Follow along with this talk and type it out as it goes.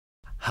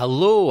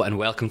Hello and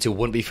welcome to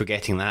Won't Be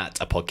Forgetting That,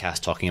 a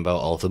podcast talking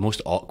about all of the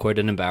most awkward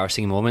and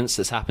embarrassing moments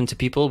that's happened to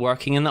people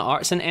working in the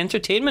arts and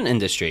entertainment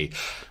industry.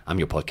 I'm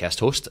your podcast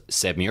host,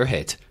 Seb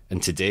Muirhead,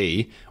 and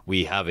today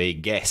we have a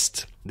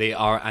guest. They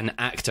are an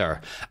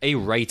actor, a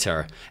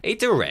writer, a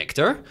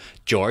director,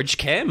 George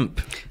Kemp.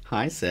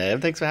 Hi,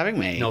 Seb. Thanks for having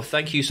me. No,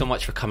 thank you so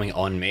much for coming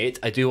on, mate.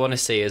 I do want to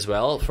say as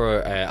well,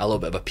 for a little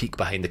bit of a peek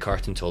behind the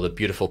curtain to all the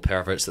beautiful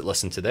perverts that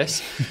listen to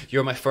this,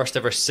 you're my first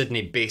ever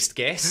Sydney-based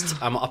guest.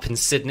 I'm up in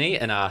Sydney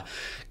in a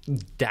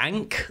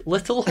dank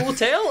little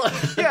hotel.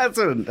 Yeah,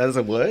 that's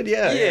a word,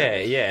 yeah.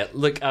 Yeah.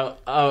 Look, well,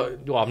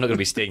 I'm not going to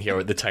be staying here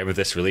at the time of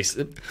this release.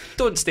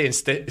 Don't stay in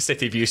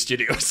City View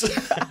Studios.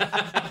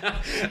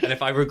 And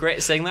if I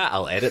regret saying that,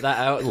 I'll edit that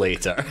out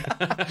later.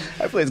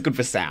 Hopefully it's good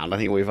for sound. I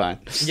think we'll be fine.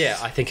 Yeah,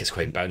 I think it's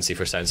quite bouncy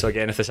for sound. So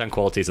again, if the sound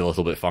quality is a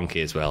little bit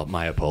funky as well,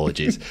 my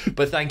apologies.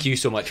 But thank you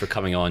so much for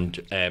coming on,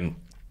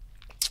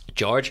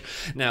 George.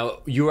 Now,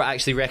 you were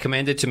actually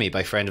recommended to me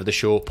by friend of the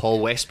show,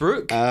 Paul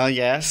Westbrook.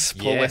 Yes,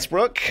 Paul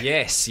Westbrook.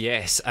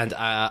 Yes. And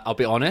I'll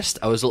be honest,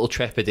 I was a little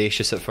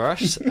trepidatious at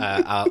first.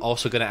 I'm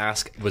also going to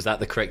ask, was that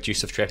the correct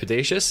use of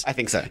trepidatious? I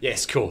think so.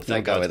 Yes, cool.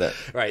 I'll go with it.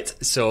 Right,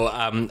 so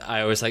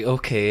I was like,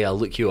 okay, I'll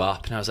look you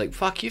up. And I was like,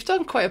 fuck, you've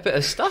done quite a bit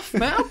of stuff,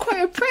 man. I'm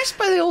quite impressed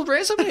by the old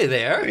resume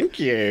there. Thank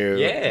you.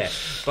 Yeah.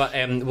 But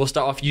we'll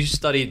start off. You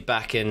studied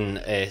back in,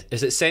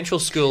 is it Central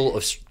School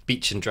of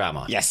Speech and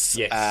Drama? Yes.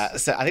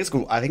 So I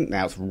think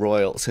now it's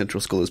Royal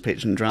Central School of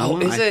Speech and Drama. Oh,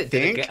 is it? I Did it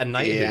think. get a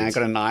knighthood? Yeah, I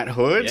got a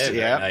knighthood.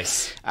 Yeah, very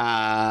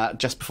nice.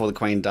 Just before the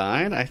Queen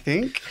died, I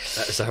think.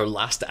 That was her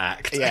last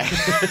act. Yeah, I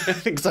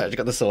think so. She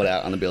got the sword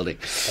out on the building.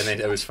 And then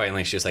it was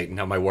finally, she was like,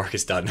 no, my work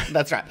is done.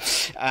 That's right.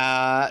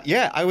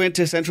 I went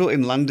to Central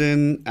in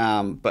London,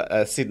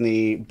 but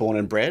Sydney born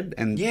and bred.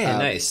 And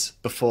nice.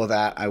 Before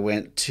that, I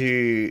went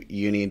to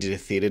uni and did a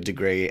theatre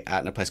degree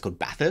out in a place called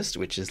Bathurst,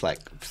 which is like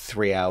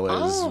 3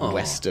 hours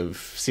west of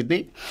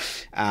Sydney.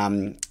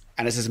 And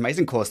it's this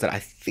amazing course that I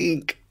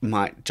think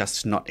might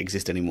just not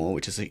exist anymore,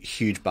 which is a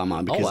huge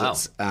bummer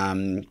because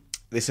it's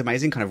this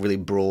amazing kind of really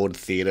broad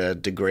theatre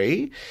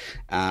degree.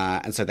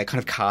 And so they kind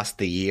of cast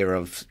the year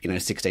of,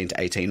 16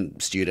 to 18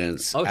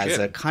 students as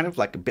a kind of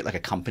like a bit like a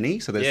company.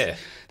 So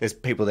there's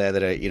people there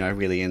that are,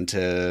 really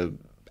into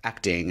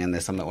acting, and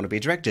there's some that want to be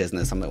directors, and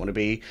there's some that want to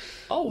be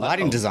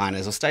lighting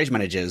designers or stage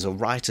managers or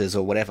writers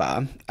or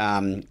whatever.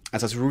 And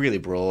so it's really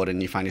broad,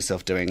 and you find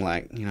yourself doing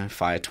like,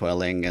 fire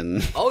twirling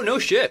and no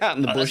shit out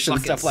in the bush and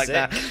stuff like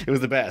that. It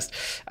was the best.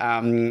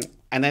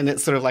 And then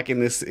it's sort of like in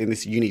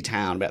this uni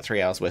town about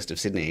 3 hours west of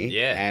Sydney.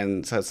 Yeah.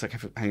 And so it's like,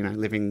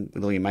 living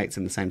with all your mates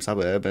in the same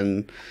suburb.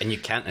 And you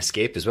can't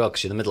escape as well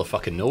because you're in the middle of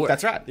fucking nowhere.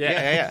 That's right.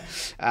 Yeah.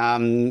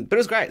 But it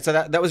was great. So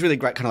that was really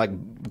great, kind of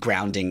like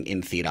grounding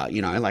in theatre,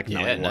 like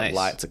knowing what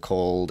lights are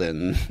called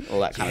and all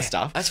that kind of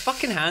stuff. That's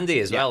fucking handy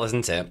as well,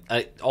 isn't it?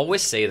 I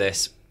always say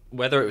this,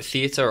 whether it's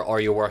theatre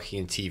or you're working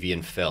in TV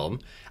and film,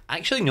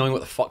 actually knowing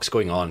what the fuck's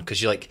going on,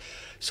 because you're like,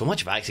 so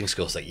much of acting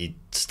school is like you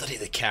study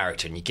the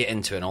character and you get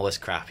into it and all this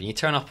crap, and you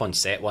turn up on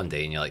set one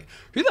day and you're like,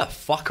 who the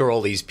fuck are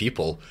all these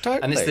people?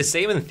 Totally. And it's the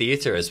same in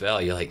theatre as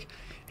well. You're like,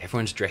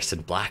 everyone's dressed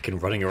in black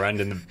and running around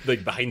in the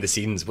behind the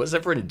scenes. What's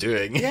everyone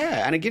doing?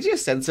 Yeah, and it gives you a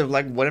sense of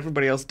like what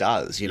everybody else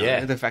does.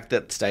 The fact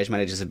that stage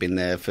managers have been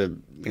there for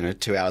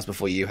 2 hours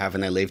before you have,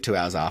 and they leave 2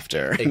 hours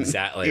after.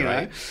 Exactly,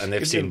 right. And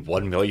they've seen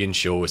 1 million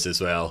shows as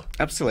well.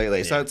 Absolutely.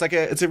 Yeah. So it's like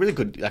it's a really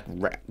good, like,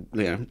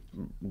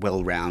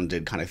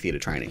 well-rounded kind of theatre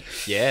training.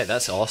 Yeah,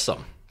 that's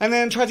awesome. And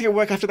then tried to get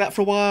work after that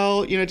for a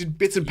while, did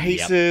bits and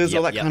pieces,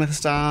 all that kind of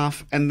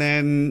stuff. And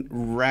then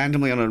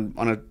randomly on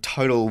a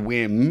total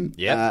whim,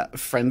 a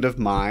friend of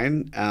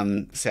mine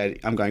said,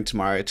 I'm going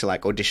tomorrow to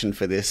like audition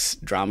for this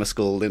drama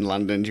school in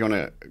London. I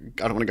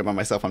don't want to go by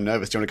myself, I'm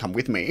nervous. Do you want to come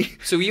with me?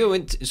 So were you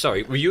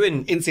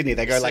in Sydney?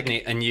 They go Sydney,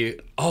 like... And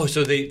you... Oh,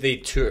 so they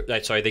tour...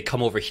 they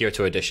come over here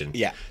to audition.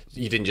 Yeah.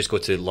 You didn't just go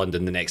to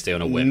London the next day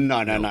on a whim? No.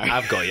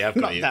 I've got you.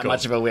 Not that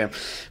much of a whim.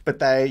 But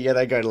they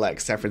go to like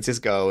San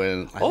Francisco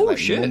and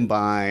shit.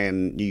 Mumbai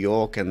and New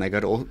York, and they go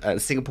to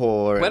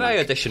Singapore. When I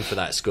auditioned for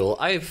that school,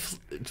 I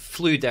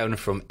flew down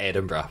from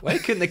Edinburgh. Why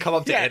couldn't they come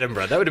up to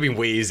Edinburgh? That would have been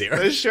way easier.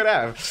 They should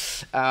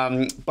have.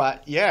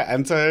 But yeah,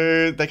 and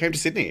so they came to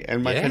Sydney,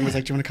 and my friend was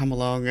like, do you want to come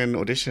along and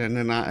audition?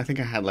 And I think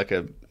I had like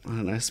a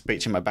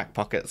speech in my back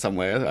pocket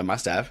somewhere. I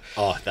must have.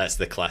 Oh, that's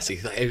the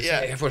classic.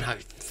 Everyone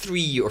had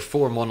 3 or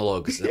 4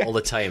 monologues all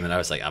the time, and I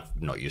was like, I've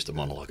not used a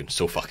monologue in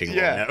so fucking long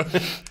now.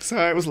 So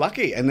I was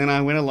lucky, and then I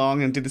went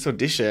along and did this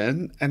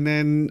audition, and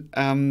then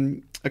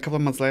a couple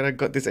of months later I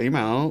got this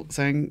email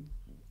saying,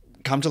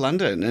 come to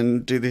London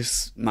and do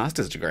this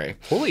master's degree.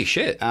 Holy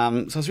shit. So I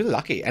was really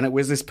lucky, and it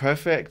was this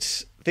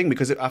perfect thing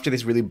because after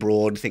this really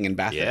broad thing in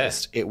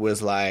Bathurst, it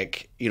was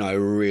like,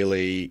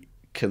 really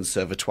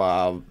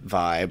conservatoire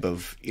vibe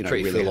of,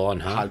 pretty really full on,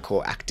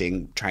 hardcore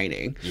acting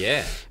training.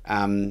 Yeah.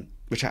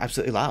 which I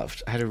absolutely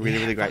loved. I had a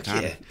really great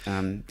fuck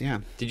time. Yeah.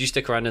 Did you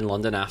stick around in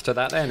London after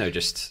that then, or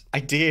just... I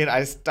did.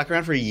 I stuck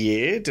around for a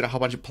year, did a whole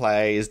bunch of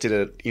plays, did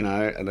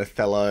an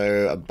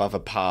Othello above a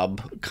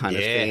pub kind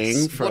of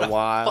thing for a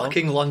while.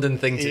 Fucking London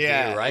thing to do,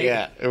 right?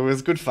 Yeah, it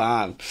was good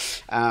fun.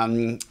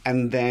 And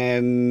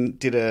then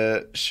did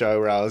a show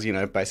where I was,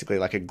 basically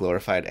like a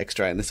glorified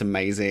extra in this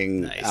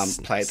amazing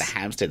play at the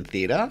Hampstead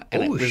Theatre.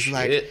 And it was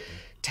like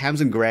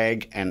Tamsin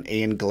Gregg and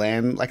Ian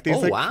Glenn, like these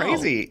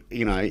crazy,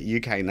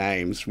 UK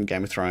names from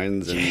Game of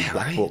Thrones and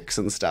Black Books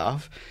and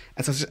stuff.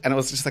 And so, it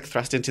was just like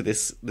thrust into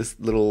this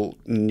little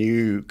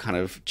new kind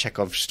of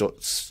Chekhov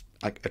short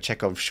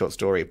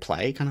story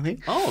play kind of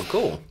thing. Oh,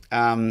 cool.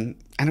 And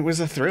it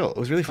was a thrill. It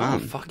was really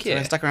fun. Oh, fuck yeah. So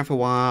I stuck around for a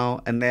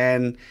while and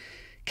then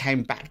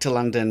came back to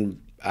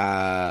London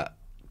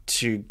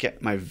to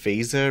get my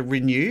visa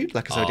renewed.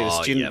 So I did a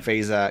student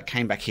visa,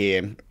 came back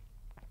here,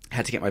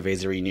 had to get my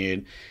visa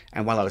renewed.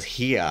 And while I was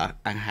here,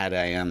 I had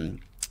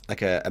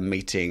a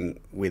meeting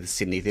with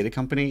Sydney Theatre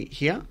Company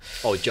here.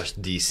 Oh,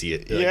 just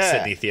DC,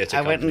 Sydney Theatre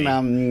Company. I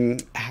went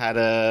and had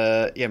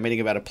a meeting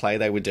about a play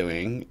they were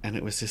doing, and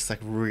it was just like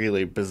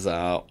really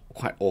bizarre,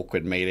 quite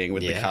awkward meeting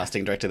with the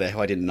casting director there who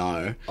I didn't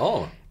know.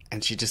 Oh.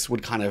 And she just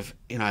would kind of,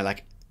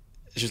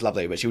 she was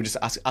lovely, but she would just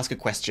ask a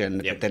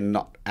question, but then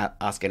not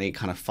ask any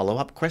kind of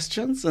follow-up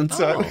questions. And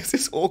so it was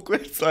just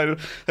awkward. So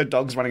her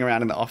dog's running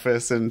around in the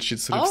office, and she'd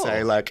sort of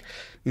say, like,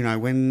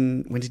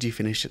 when did you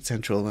finish at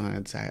Central? And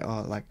I'd say,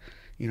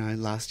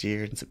 last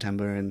year in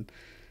September, and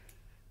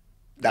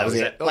that was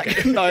it.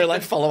 Okay. No,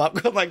 follow-up.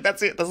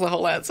 That's it. That's the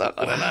whole answer.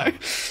 I don't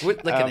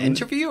know. An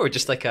interview or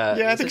just like a...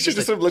 Yeah, I think she was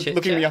just sort of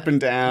looking me up and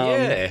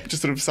down,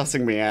 just sort of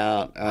sussing me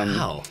out.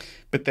 Wow.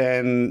 But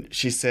then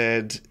she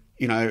said,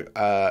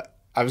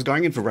 I was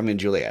going in for Romeo and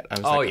Juliet. I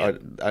was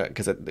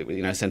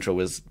because Central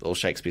was all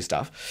Shakespeare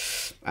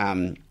stuff.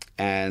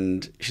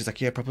 And she's like,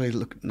 yeah, probably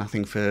look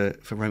nothing for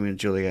Romeo and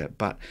Juliet.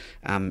 But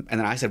and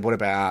then I said, what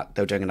about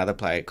they were doing another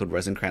play called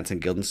Rosencrantz and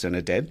Guildenstern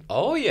are Dead?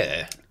 Oh,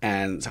 yeah.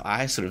 And so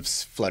I sort of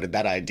floated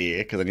that idea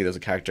because I knew there was a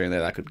character in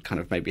there that I could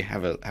kind of maybe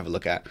have a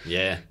look at.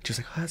 Yeah. She was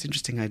like, oh, that's an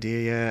interesting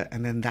idea, yeah.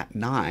 And then that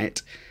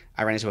night,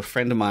 I ran into a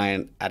friend of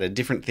mine at a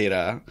different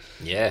theatre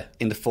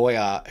in the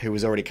foyer who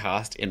was already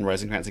cast in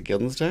Rosencrantz and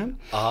Guildenstern.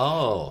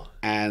 Oh.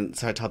 And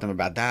so I told them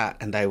about that,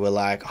 and they were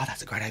like, oh,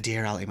 that's a great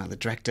idea. I'll email the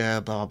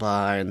director, blah,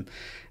 blah, blah.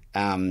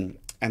 And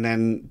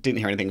then didn't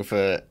hear anything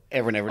for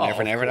ever and ever and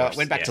ever and ever.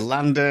 Went back to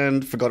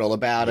London, forgot all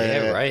about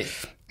it. Yeah, right.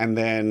 And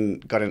then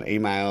got an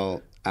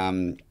email.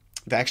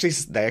 They actually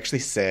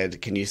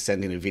said, can you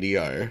send in a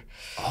video?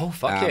 Oh,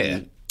 fuck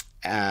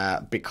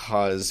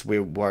because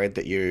we're worried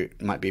that you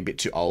might be a bit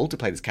too old to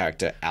play this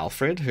character,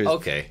 Alfred, who's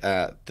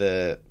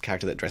the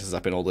character that dresses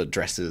up in all the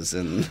dresses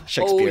and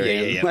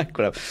Shakespearean,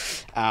 whatever.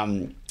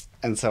 And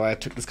so I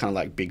took this kind of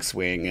like big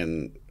swing,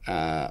 and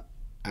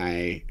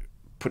I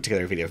put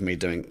together a video of me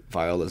doing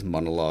Viola's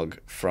monologue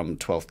from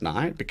Twelfth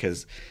Night,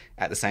 because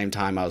at the same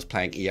time I was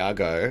playing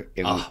Iago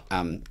in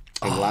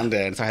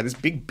London. So I had this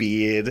big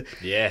beard.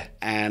 Yeah.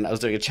 And I was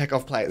doing a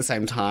Chekhov play at the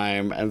same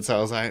time. And so I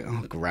was like,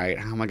 oh, great.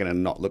 How am I going to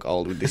not look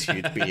old with this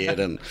huge beard?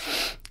 And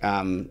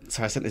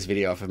so I sent this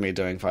video off of me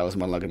doing Viola's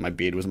monologue, and my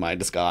beard was my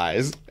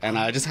disguise. And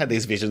I just had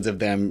these visions of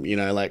them,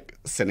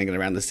 sending it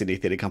around the Sydney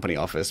Theatre Company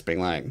office being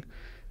like,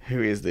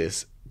 who is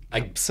this?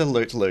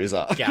 Absolute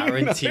loser.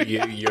 Guarantee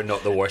you're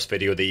not the worst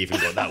video they even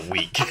got that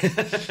week.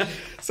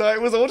 So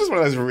it was all just one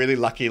of those really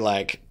lucky,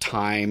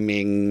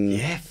 timing.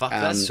 Yeah, fuck,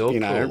 that's so cool.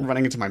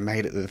 Running into my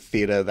mate at the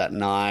theatre that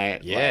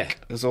night. Yeah. It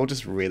was all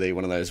just really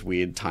one of those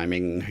weird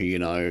timing,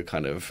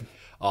 kind of.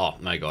 Oh,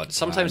 my God.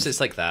 Sometimes it's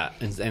like that.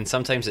 And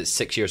sometimes it's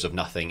 6 years of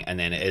nothing. And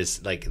then it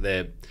is like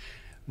the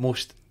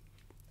most,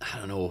 I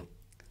don't know,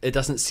 it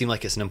doesn't seem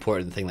like it's an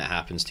important thing that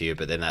happens to you,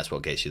 but then that's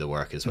what gets you the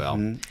work as well.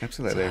 Mm-hmm,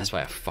 absolutely. So that's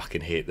why I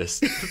fucking hate this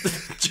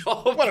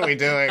job. What are we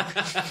doing?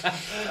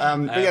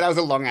 But that was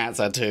a long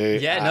answer too.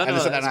 Yeah, and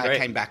so then that's I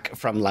great. came back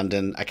from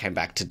London. I came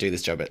back to do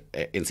this job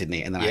in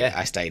Sydney, and then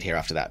I stayed here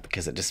after that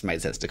because it just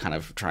made sense to kind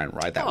of try and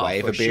ride that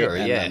wave a bit,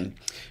 and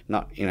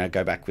not not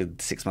go back with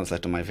 6 months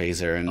left on my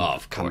visa and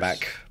come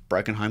back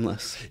broken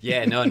homeless.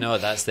 Yeah, no,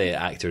 that's the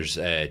actor's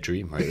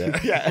dream right there.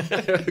 Yeah.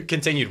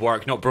 Continued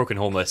work, not broken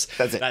homeless.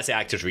 That's it. That's the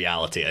actor's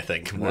reality, I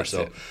think, more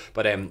so. It.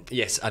 But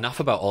yes, enough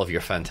about all of your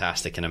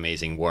fantastic and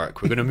amazing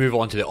work. We're going to move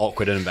on to the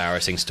awkward and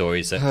embarrassing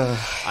stories that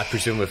I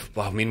presume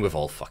we've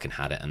all fucking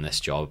had it in this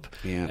job.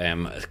 Yeah.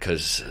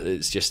 Because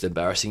it's just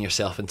embarrassing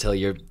yourself until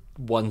you're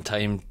one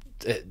time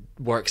it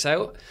works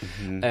out.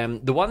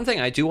 Mm-hmm. The one thing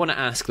I do want to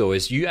ask though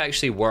is you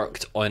actually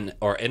worked on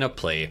or in a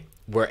play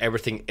where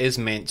everything is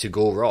meant to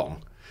go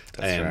wrong.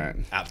 That's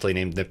right. Aptly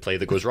named The Play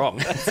That Goes Wrong.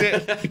 That's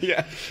it.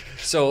 Yeah.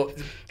 So,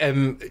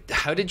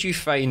 how did you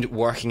find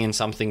working in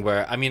something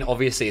where, I mean,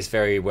 obviously it's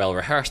very well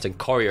rehearsed and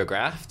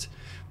choreographed,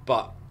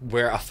 but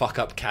where a fuck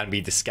up can be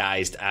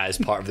disguised as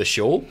part of the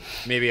show,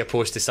 maybe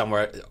opposed to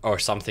somewhere or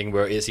something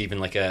where it's even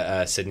like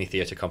a Sydney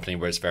Theatre Company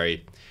where it's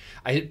very,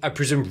 I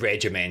presume,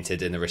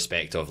 regimented in the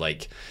respect of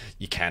like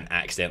you can't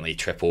accidentally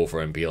trip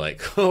over and be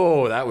like,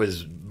 oh, that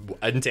was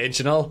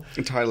intentional.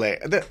 Totally.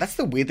 That's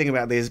the weird thing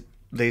about these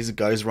these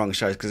goes wrong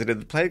shows because the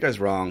play goes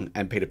wrong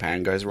and Peter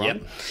Pan goes wrong.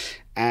 Yep.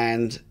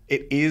 And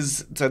it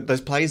is, so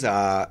those plays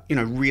are,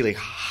 really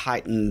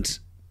heightened,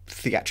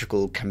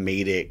 theatrical,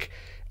 comedic,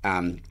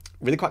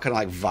 really quite kind of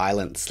like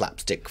violent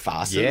slapstick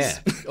farces. Yeah.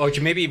 Or do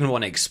you maybe even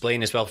want to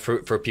explain as well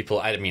for people,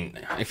 I mean,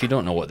 if you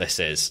don't know what this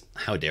is,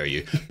 how dare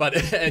you? But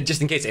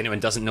just in case anyone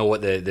doesn't know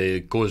what the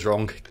Goes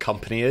Wrong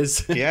company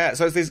is. Yeah,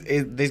 so it's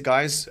these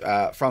guys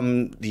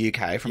from the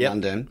UK, from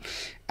London,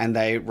 and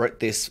they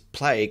wrote this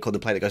play called The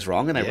Play That Goes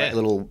Wrong, and they wrote a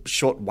little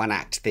short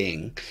one-act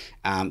thing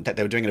that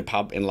they were doing in a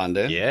pub in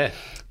London. Yeah.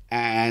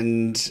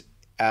 And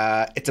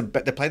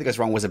the Play That Goes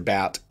Wrong was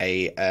about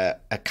a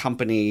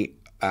company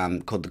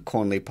called the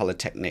Cornley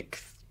Polytechnic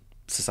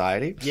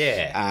Society.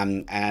 Yeah.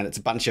 And it's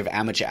a bunch of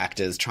amateur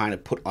actors trying to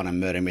put on a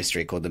murder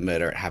mystery called The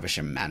Murder at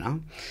Havisham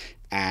Manor.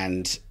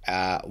 And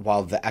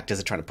while the actors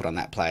are trying to put on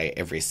that play,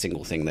 every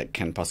single thing that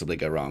can possibly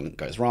go wrong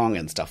goes wrong,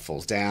 and stuff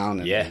falls down,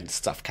 and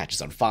stuff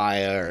catches on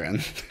fire,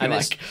 and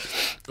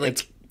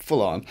it's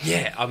full on.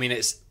 Yeah, I mean,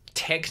 it's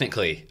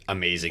technically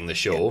amazing, the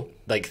show.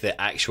 Like, the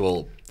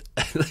actual,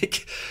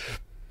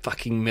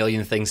 fucking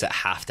million things that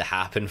have to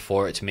happen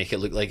for it to make it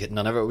look like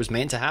none of it was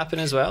meant to happen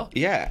as well.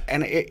 Yeah,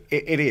 and it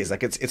is.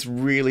 Like, it's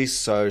really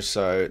so...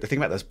 The thing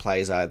about those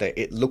plays are that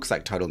it looks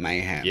like total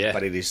mayhem,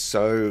 but it is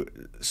so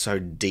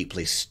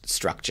deeply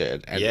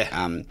structured. And,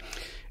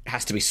 it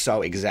has to be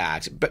so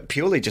exact, but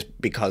purely just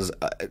because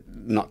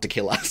not to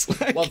kill us.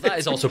 Well, that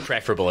is also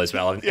preferable as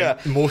well.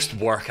 And most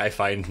work I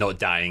find not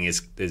dying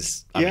is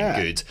I mean,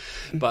 good.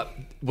 But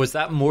was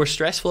that more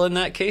stressful in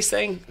that case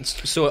then?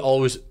 So it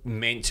always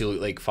meant to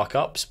look like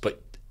fuck-ups,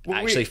 but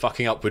actually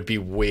fucking up would be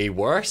way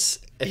worse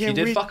if you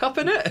did fuck up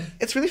in it.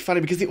 It's really funny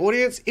because the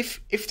audience,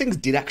 if things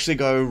did actually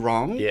go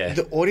wrong,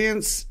 the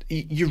audience,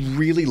 you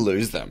really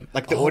lose them.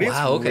 Like, the audience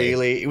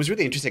really... It was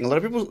really interesting. A lot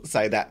of people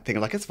say that thing,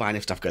 like, it's fine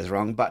if stuff goes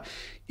wrong, but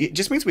it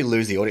just means we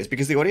lose the audience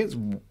because the audience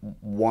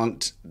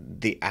want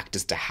the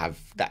actors to have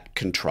that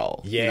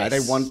control. Yes. They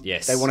want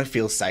to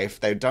feel safe.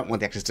 They don't want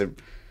the actors to...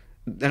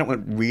 They don't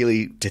want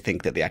really to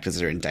think that the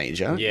actors are in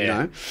danger,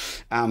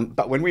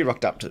 But when we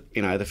rocked up to,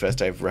 the first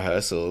day of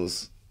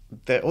rehearsals,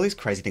 there are all these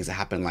crazy things that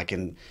happen. Like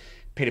in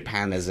Peter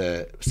Pan, there's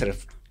a set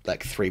of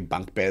like 3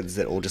 bunk beds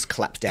that all just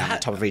collapse down on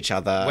top of each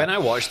other. When I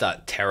watched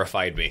that,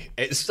 terrified me.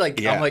 It's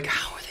like, I'm like,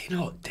 how are they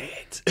not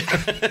dead?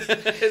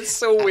 It's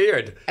so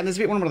weird. And there's a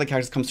bit when one of the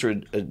characters comes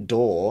through a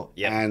door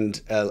and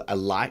a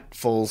light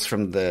falls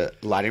from the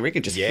lighting rig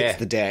and just hits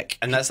the deck.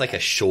 And that's like a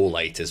show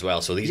light as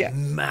well. So these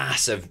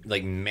massive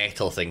like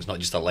metal things, not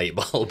just a light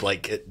bulb,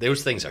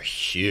 those things are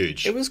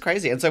huge. It was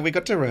crazy. And so we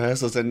got to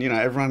rehearsals and,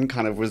 everyone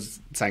kind of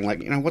was saying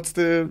like, what's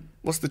the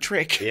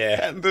trick?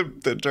 Yeah. And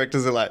the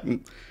directors are like...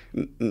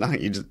 No,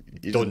 you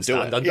don't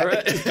stand under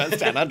it. Just don't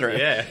stand under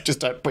it. Just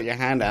don't put your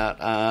hand out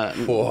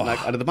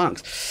under the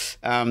bunks.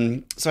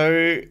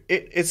 So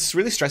it's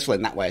really stressful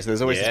in that way. So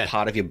there's always this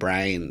part of your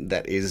brain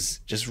that is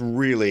just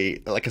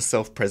really like a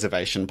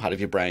self-preservation part of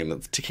your brain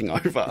that's ticking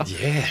over.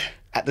 Yeah.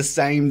 At the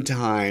same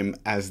time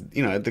as,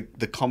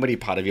 the comedy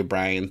part of your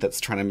brain that's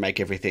trying to make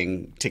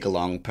everything tick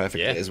along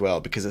perfectly as well,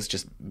 because it's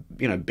just,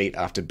 beat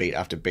after beat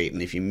after beat.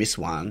 And if you miss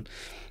one,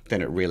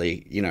 then it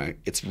really,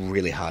 it's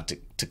really hard to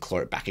claw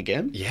it back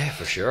again. Yeah,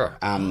 for sure.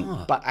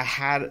 But I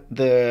had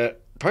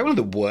probably one of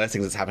the worst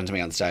things that's happened to me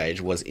on stage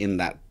was in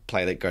that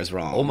Play That Goes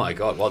Wrong. Oh my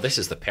God. Well, this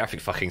is the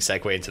perfect fucking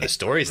segue into the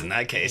stories in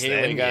that case.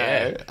 Here we go.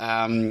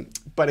 Yeah.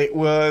 But it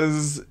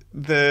was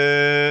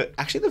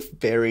I think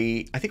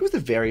it was the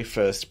very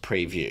first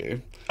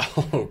preview.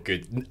 Oh,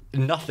 good.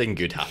 Nothing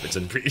good happens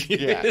in previews.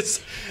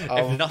 Yeah.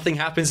 If nothing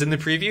happens in the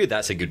preview,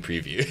 that's a good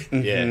preview.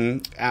 Mm-hmm.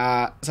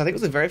 So I think it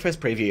was the very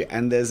first preview,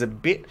 and there's a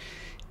bit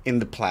in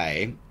the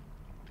play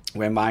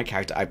where my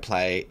character, I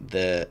play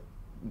the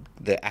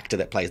actor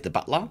that plays the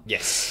butler.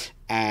 Yes.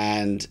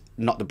 And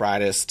not the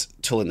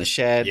brightest, tool in the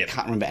shed,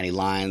 can't remember any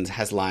lines,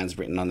 has lines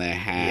written on their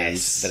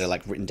hands that are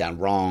like written down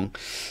wrong.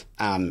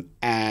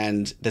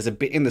 And there's a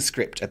bit in the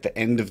script at the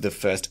end of the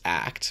first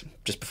act,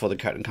 just before the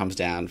curtain comes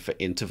down for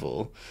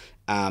interval,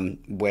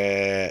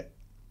 where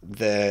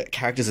the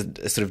characters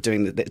are sort of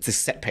doing, it's a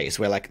set piece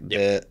where like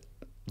the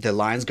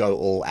lines go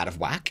all out of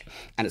whack,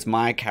 and it's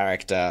my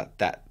character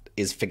that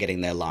is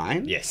forgetting their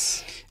line.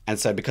 Yes. And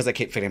so because I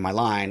keep forgetting my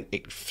line,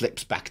 it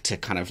flips back to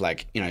kind of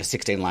like,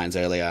 16 lines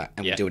earlier,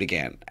 and we do it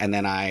again. And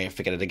then I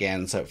forget it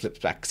again, so it flips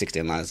back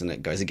 16 lines and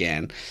it goes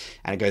again.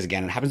 And it goes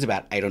again. And it happens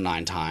about 8 or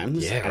 9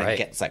 times. Yeah, and it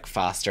gets like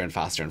faster and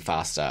faster and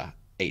faster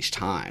each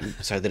time,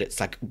 so that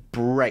it's like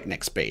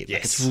breakneck speed. Yes.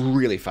 Like it's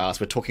really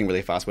fast. We're talking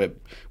really fast. We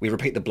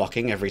repeat the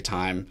blocking every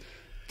time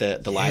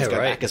the lines go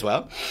back as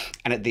well.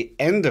 And at the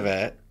end of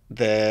it,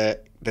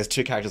 there's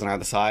 2 characters on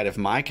either side of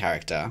my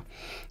character,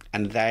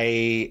 and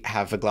they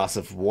have a glass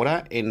of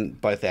water in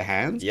both their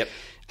hands. Yep.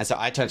 And so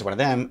I turn to one of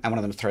them, and one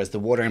of them throws the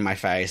water in my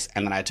face,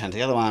 and then I turn to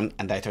the other one,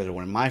 and they throw the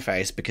water in my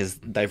face because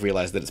they've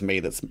realised that it's me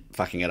that's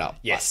fucking it up.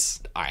 Yes.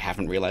 But I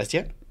haven't realised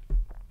yet.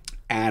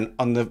 And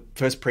on the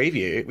first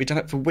preview, we've done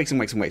it for weeks and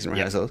weeks and weeks in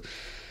rehearsals.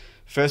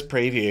 First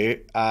preview,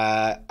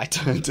 I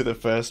turned to the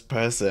first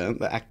person,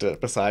 the actor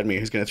beside me,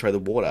 who's going to throw the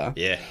water.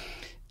 Yeah.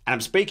 And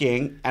I'm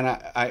speaking, and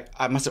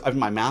I must have opened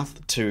my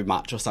mouth too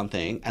much or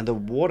something, and the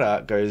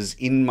water goes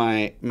in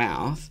my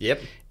mouth.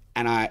 Yep.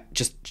 And I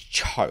just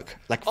choke.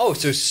 Like, oh,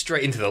 so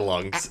straight into the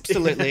lungs.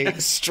 Absolutely,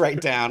 straight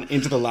down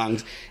into the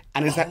lungs.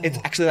 And it's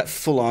actually that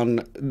full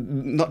on,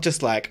 not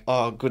just like,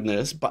 oh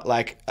goodness, but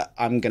like,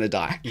 I'm going to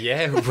die.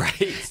 Yeah,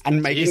 right.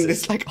 And making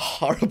this like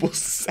horrible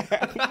sound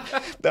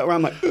that where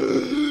I'm like,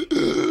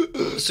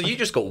 so you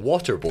just got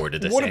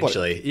waterboarded,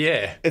 essentially.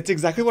 Yeah. It's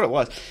exactly what it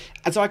was.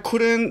 And so I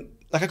couldn't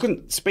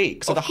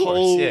speak. So the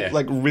whole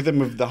like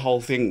rhythm of the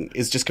whole thing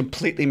is just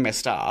completely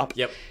messed up.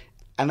 Yep.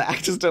 And the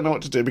actors don't know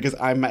what to do because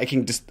I'm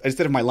making just,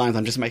 instead of my lines,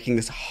 I'm just making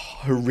this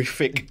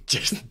horrific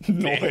just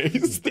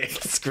noise.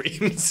 Death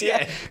screams,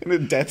 yeah. In a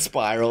death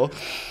spiral.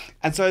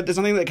 And so there's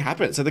nothing that can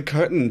happen. So the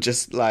curtain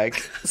just like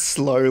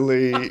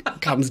slowly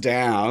comes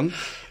down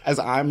as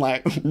I'm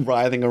like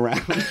writhing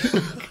around.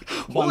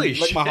 Holy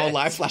shit. Like my whole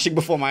life flashing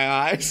before my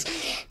eyes.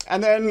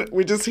 And then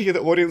we just hear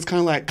the audience kind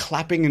of like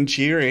clapping and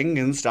cheering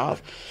and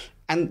stuff.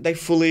 And they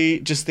fully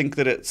just think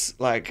that it's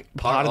like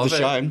part of the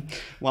show,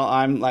 while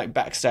I'm like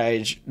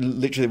backstage,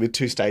 literally with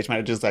 2 stage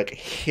managers like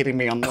hitting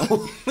me on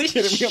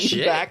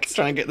the back,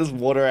 trying to get this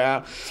water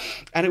out.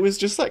 And it was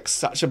just like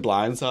such a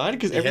blindside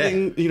because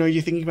everything, you know,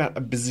 you're thinking about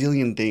a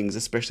bazillion things,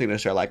 especially in a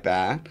show like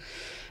that.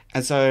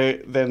 And so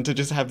then to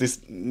just have this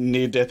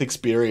near-death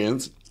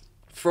experience.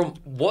 From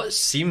what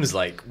seems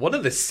like one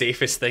of the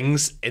safest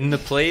things in the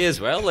play as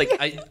well. Like,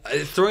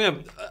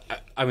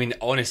 I mean,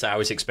 honestly, I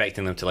was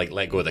expecting them to like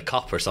let go of the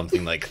cup or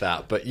something like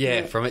that. But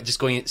yeah, from it just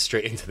going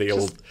straight into the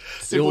old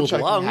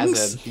lungs.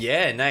 Hazard.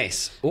 Yeah,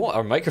 nice. Oh,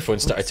 our microphone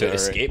started to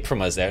escape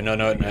from us there. No,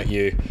 not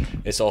you.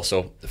 It's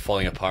also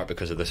falling apart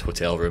because of this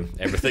hotel room.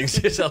 Everything's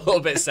just a little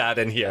bit sad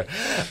in here.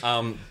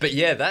 But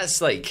yeah, that's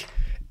like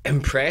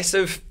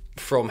impressive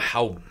from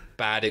how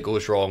bad it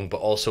goes wrong, but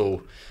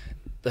also...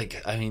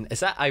 Like, I mean, is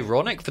that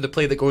ironic for the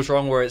play that goes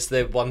wrong where it's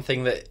the one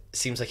thing that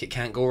seems like it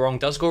can't go wrong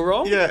does go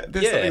wrong? Yeah,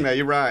 there's something there,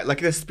 you're right.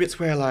 Like, there's bits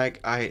where,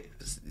 like, I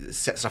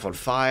set stuff on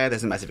fire,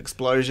 there's a massive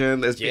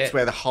explosion, there's bits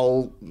where the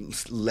whole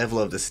level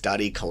of the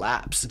study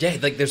collapsed. Yeah,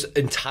 like, there's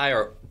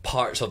entire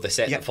parts of the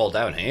set that fall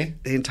down, hey?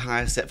 The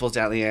entire set falls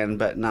down at the end,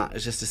 but no,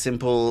 it's just a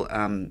simple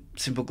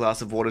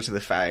glass of water to the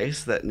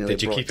face that nearly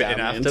Did you brought keep down it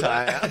in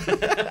after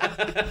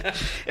that?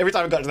 Every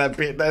time I got to that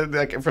bit,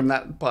 like from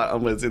that part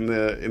onwards in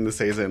the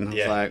season, I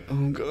was like,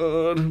 oh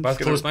god, mouth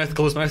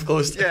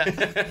closed.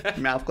 Yeah,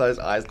 mouth closed,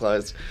 eyes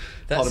closed,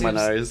 holding my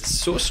nose.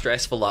 So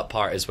stressful, that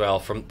part as well.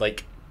 From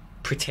like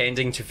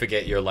pretending to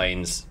forget your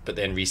lines, but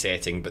then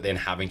resetting, but then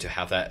having to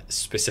have that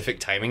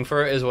specific timing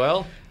for it as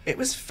well. It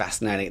was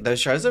fascinating.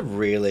 Those shows are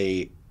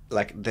really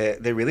like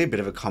they're really a bit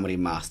of a comedy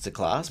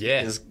masterclass. Yeah,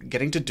 because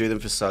getting to do them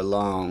for so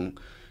long.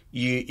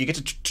 You get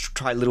to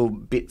try little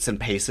bits and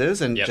pieces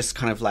and just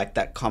kind of like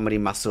that comedy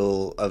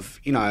muscle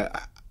of, you know,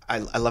 I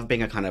love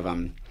being a kind of,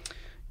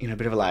 you know, a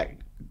bit of a like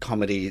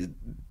comedy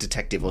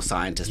detective or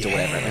scientist or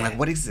whatever. And like,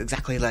 what is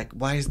exactly like,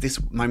 why is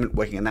this moment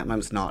working and that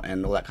moment's not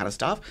and all that kind of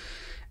stuff.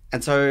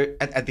 And so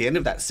at the end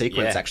of that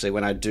sequence, actually,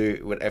 when I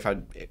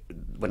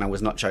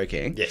was not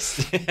choking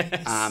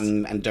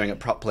and doing it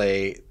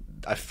properly,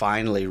 I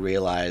finally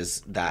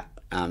realized that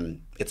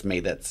it's me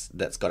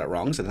that's got it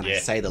wrong. So then I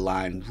say the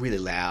line really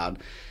loud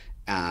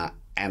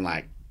and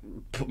like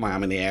put my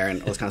arm in the air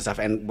and all this kind of stuff.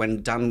 And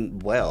when done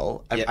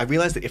well, I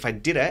realized that if I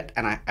did it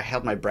and I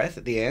held my breath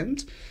at the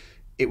end,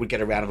 it would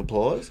get a round of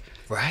applause.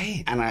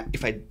 Right. And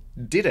if I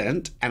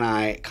didn't and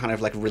I kind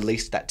of like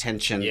released that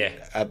tension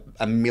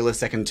a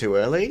millisecond too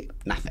early,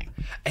 nothing.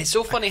 It's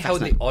so funny how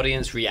the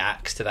audience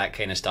reacts to that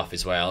kind of stuff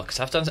as well,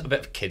 because I've done a bit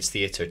of kids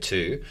theatre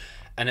too,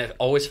 and I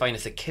always find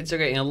if the kids are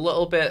getting a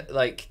little bit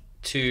like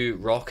too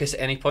raucous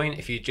at any point,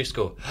 if you just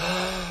go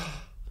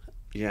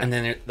and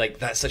then like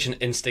that's such an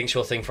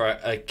instinctual thing for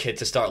a kid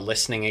to start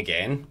listening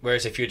again,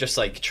 whereas if you're just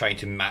like trying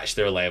to match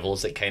their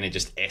levels, it kind of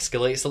just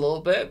escalates a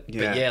little bit.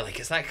 But like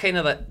it's that kind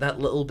of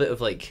that little bit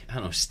of like, I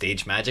don't know,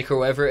 stage magic or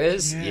whatever it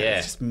is.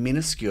 It's just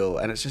minuscule,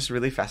 and it's just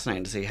really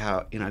fascinating to see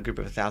how, you know, a group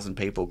of 1,000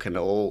 people can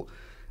all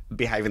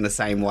behave in the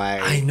same way.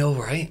 I know,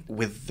 right?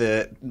 With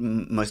the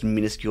most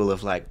minuscule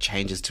of like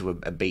changes to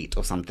a beat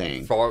or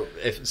something. For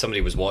if somebody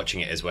was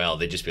watching it as well,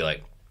 they'd just be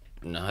like,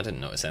 no, I didn't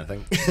notice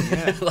anything.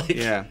 It's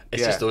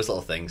just those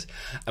little things.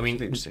 I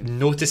mean,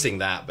 noticing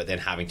that, but then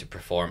having to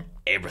perform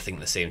everything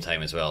at the same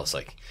time as well. It's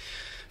like,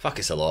 fuck,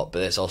 it's a lot,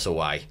 but it's also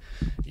why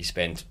you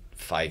spend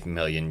 5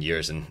 million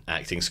years in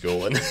acting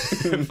school and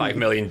 $5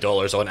 million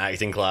on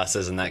acting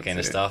classes and that kind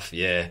of stuff.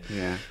 Yeah.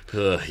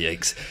 Ugh,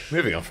 yikes.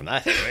 Moving on from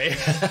that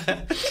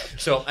anyway.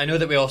 So I know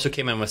that we also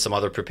came in with some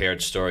other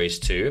prepared stories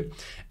too.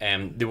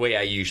 The way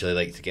I usually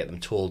like to get them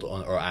told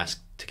or ask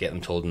to get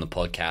them told in the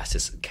podcast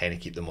is kind of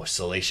keep the most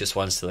salacious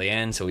ones to the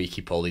end, so we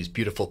keep all these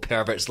beautiful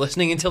perverts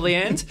listening until the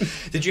end.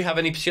 Did you have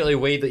any particular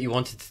way that you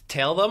wanted to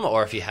tell them,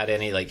 or if you had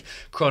any like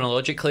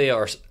chronologically,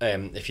 or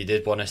if you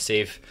did want to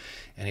save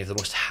Any of the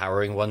most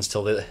harrowing ones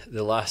till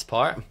the last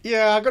part?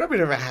 Yeah, I got a bit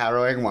of a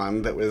harrowing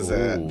one that was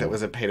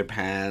a Peter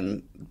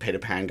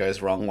Pan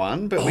goes wrong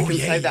one, but we can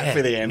save that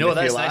for the end. No, if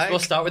that's you nice. like. We'll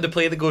start with the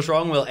play that goes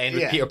wrong. We'll end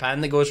with Peter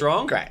Pan that goes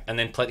wrong. Great. And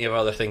then plenty of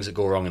other things that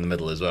go wrong in the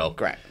middle as well.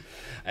 Great.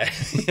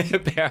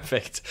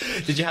 Perfect.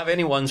 Did you have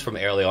any ones from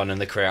early on in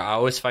the career? I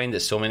always find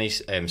that so many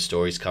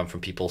stories come from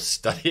people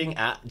studying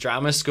at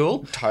drama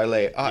school.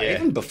 Totally.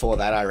 Even before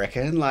that, I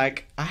reckon.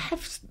 Like, I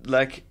was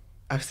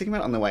thinking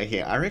about it on the way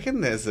here. I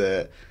reckon there's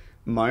a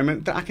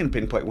moment that I can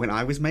pinpoint when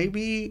I was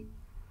maybe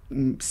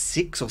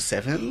 6 or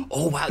 7.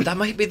 Oh, wow. That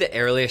might be the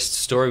earliest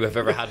story we've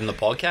ever had in the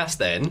podcast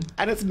then.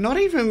 And it's not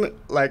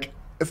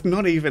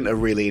even a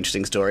really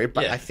interesting story,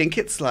 but I think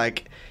it's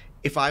like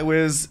if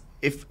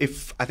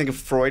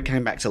Freud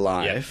came back to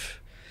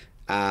life,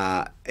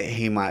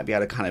 he might be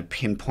able to kind of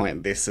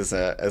pinpoint this as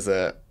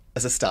a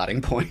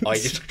starting point. Oh, he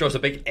just draws a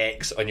big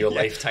X on your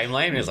life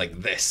timeline and it's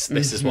like, this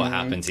is what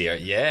happens here.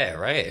 Yeah,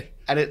 right.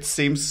 And it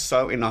seems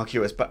so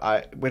innocuous,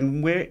 but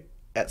when we're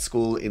at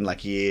school in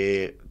like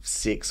year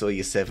 6 or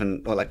year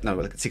 7, or like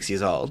 6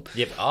 years old.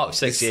 Yep. Oh,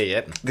 6 year.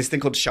 Yep. This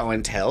thing called show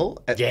and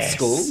tell at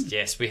school.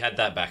 Yes, we had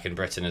that back in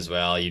Britain as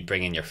well. You'd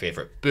bring in your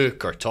favourite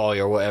book or toy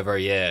or whatever.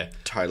 Yeah.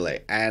 Totally.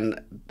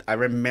 And I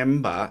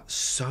remember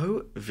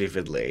so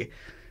vividly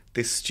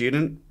this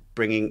student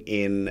bringing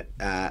in.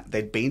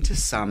 They'd been to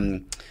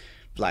some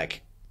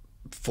like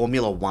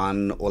Formula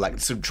One or like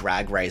sort of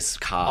drag race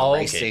car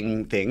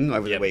racing thing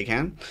over the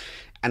weekend.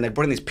 And they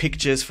brought in these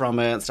pictures from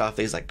it and stuff,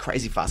 these like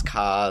crazy fast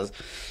cars.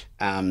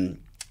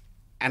 And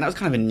that was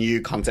kind of a new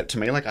concept to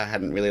me. Like I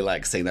hadn't really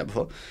like seen that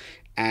before.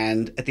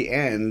 And at the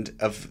end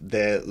of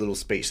their little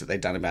speech that they'd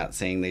done about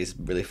seeing these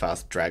really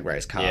fast drag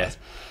race cars,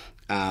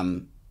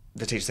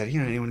 the teacher said,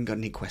 anyone got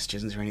any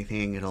questions or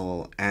anything at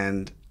all?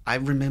 And I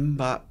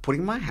remember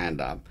putting my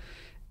hand up,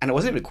 and it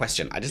wasn't even a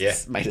question. I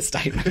just made a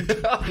statement.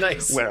 Oh,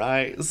 nice. Where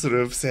I sort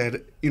of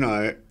said,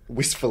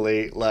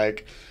 wistfully,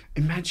 like,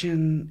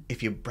 imagine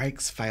if your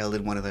brakes failed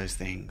in one of those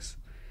things.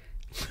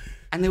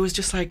 And there was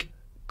just like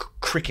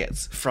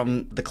crickets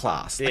from the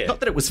class. Like, not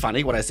that it was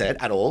funny what I said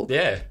at all.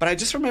 Yeah. But I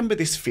just remember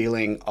this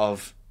feeling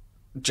of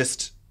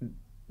just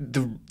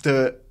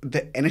the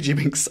energy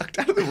being sucked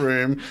out of the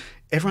room.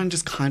 Everyone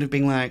just kind of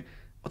being like,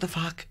 what the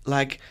fuck?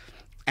 Like,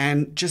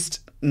 and just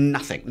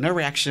nothing. No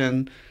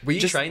reaction. Were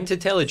you trying to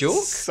tell a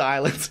joke?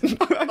 Silence.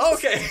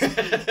 Okay.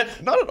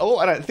 Not at all,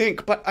 I don't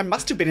think. But I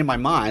must have been in my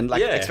mind,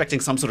 like, expecting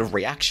some sort of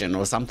reaction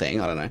or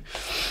something. I don't know.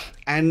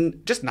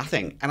 And just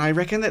nothing. And I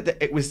reckon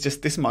that it was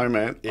just this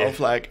moment of,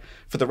 like,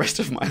 for the rest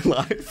of my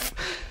life,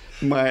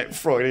 my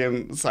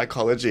Freudian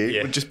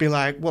psychology would just be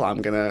like, well,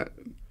 I'm gonna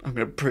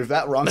prove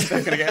that wrong.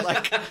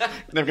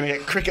 Never gonna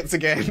get crickets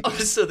again. Oh,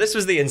 so this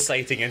was the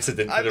inciting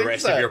incident for the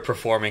rest of your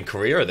performing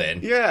career then?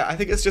 Yeah, I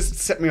think it's just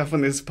set me off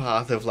on this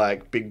path of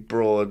like big,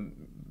 broad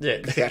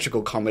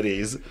theatrical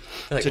comedies.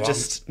 Like,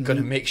 I'm going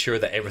to make sure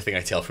that everything I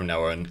tell from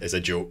now on is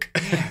a joke.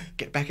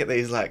 Get back at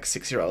these like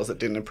 6-year-olds that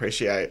didn't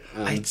appreciate.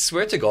 I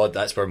swear to God,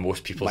 that's where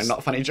most people's... My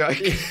not funny joke.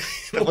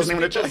 That wasn't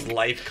even a joke.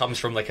 Life comes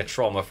from like a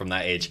trauma from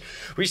that age,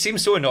 which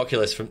seems so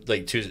innocuous from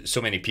like to so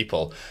many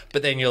people.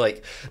 But then you're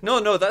like,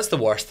 no, that's the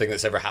worst thing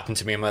that's ever happened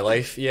to me in my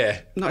life.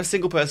 Yeah. Not a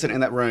single person in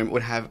that room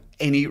would have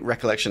any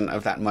recollection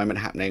of that moment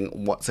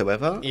happening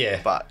whatsoever. Yeah.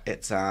 But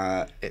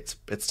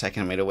it's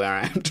taken me to where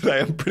I am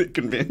today. I'm pretty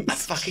convinced. That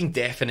fucking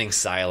deafening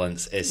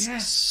silence is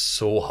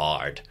so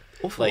hard.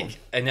 Awful. Like,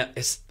 and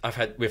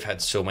we've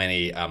had so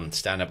many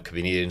stand-up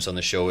comedians on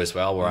the show as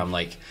well, where I'm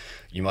like,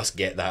 you must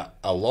get that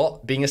a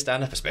lot being a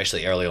stand-up,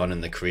 especially early on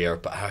in the career.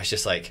 But I was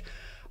just like,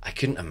 I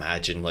couldn't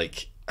imagine.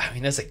 Like, I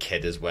mean, as a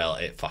kid as well,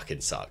 it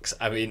fucking sucks.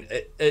 I mean,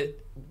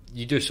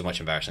 you do so much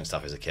embarrassing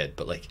stuff as a kid,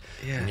 but like,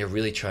 when you're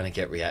really trying to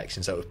get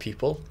reactions out of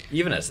people,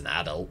 even as an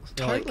adult,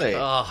 totally.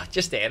 Like,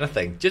 just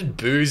anything, just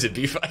booze would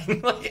be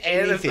fine. Like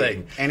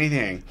anything.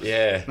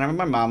 Yeah. And I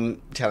remember my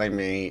mum telling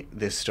me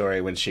this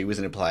story when she was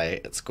in a play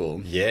at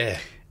school. Yeah.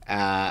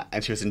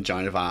 And she was in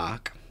Joan of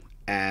Arc,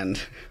 and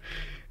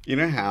you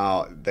know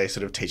how they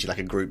sort of teach you like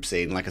a group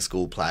scene, like a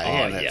school play,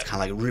 and it's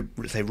kind of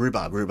like say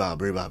rhubarb,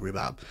 rhubarb, rhubarb,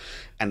 rhubarb,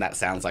 and that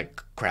sounds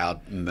like crowd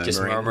murmuring,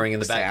 just murmuring in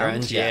the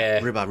background.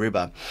 Yeah, rhubarb,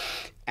 rhubarb.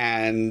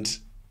 And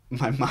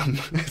my mum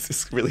has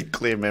this really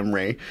clear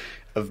memory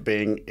of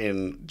being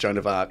in Joan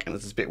of Arc, and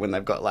it's this bit when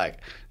they've got like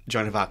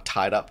Joan of Arc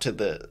tied up to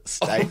the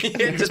stake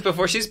just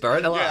before she's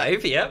burned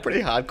alive. Yeah,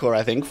 pretty hardcore,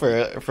 I think, for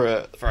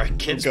a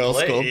kid's girls'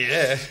 play, school.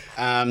 Yeah,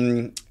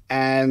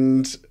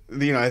 and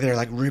they're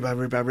like rhubarb,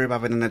 rhubarb,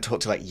 rhubarb, and then they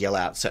talk to like yell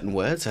out certain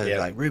words. So they're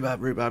like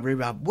rhubarb, rhubarb,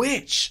 rhubarb,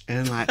 witch,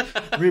 and like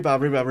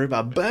rhubarb, rhubarb,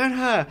 rhubarb, burn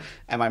her.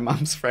 And my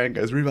mum's friend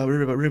goes rhubarb,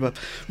 rhubarb, rhubarb,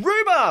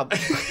 rhubarb.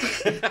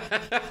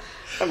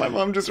 And my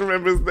mum just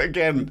remembers,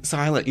 again,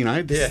 silent,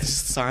 this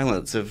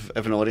silence of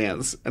an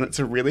audience. And it's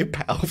a really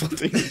powerful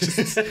thing that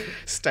just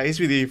stays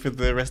with you for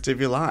the rest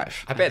of your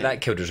life. I bet that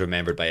kid was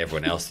remembered by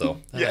everyone else, though.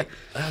 Yeah.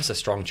 That was a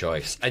strong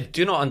choice. I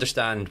do not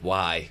understand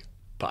why,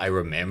 but I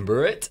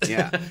remember it.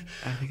 Yeah.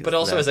 But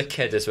also as a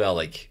kid as well,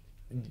 like,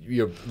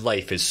 your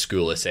life is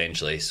school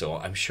essentially, so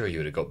I'm sure you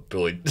would have got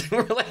bullied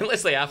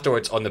relentlessly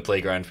afterwards on the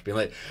playground for being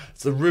like,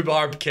 it's the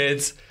rhubarb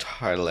kids.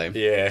 Totally.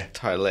 Yeah.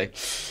 Totally.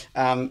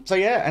 So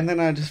yeah, and then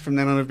I just from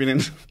then on I've been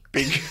in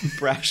big,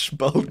 brash,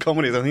 bold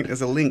comedies. I think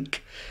there's a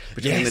link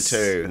between the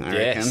two, I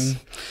reckon.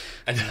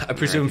 And I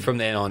presume from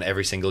then on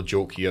every single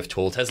joke you have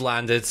told has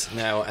landed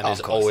now and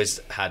has always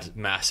had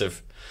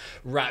massive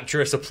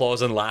rapturous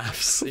applause and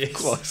laughs. Yes. Of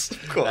course.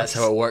 That's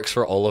how it works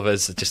for all of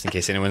us, just in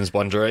case anyone's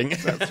wondering.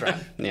 That's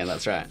right. Yeah,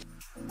 that's right.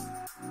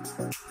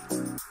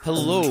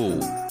 Hello.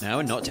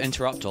 Now, not to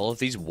interrupt all of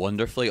these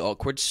wonderfully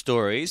awkward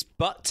stories,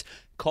 but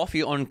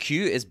Coffee on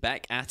Cue is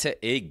back at it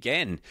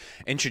again.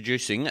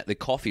 Introducing the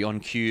Coffee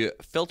on Cue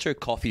Filter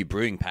Coffee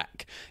Brewing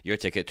Pack, your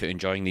ticket to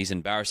enjoying these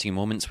embarrassing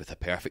moments with a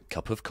perfect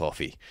cup of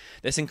coffee.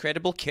 This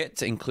incredible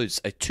kit includes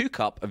a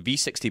 2-cup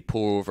V60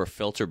 pour-over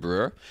filter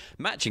brewer,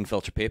 matching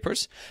filter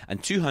papers,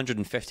 and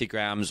 250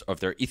 grams of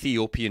their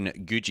Ethiopian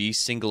Guji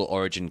single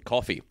origin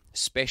coffee,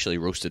 specially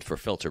roasted for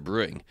filter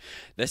brewing.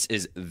 This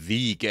is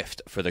the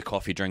gift for the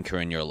coffee drinker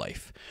in your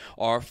life,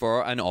 or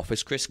for an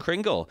office Kris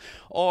Kringle,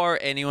 or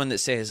anyone that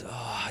says,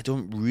 oh, I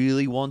don't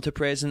really want a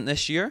present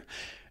this year.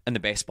 And the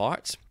best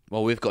part?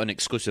 Well, we've got an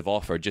exclusive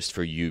offer just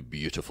for you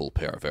beautiful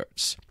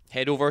perverts.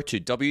 Head over to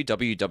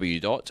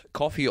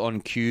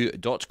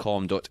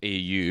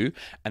www.coffeeonq.com.au,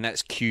 and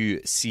that's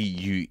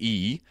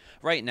QCUE,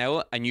 right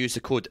now, and use the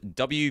code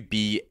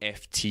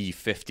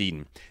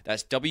WBFT15.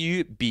 That's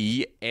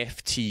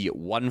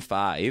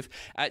WBFT15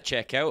 at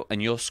checkout,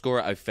 and you'll score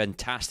a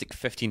fantastic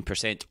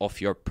 15%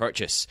 off your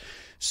purchase.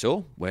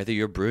 So, whether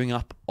you're brewing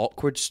up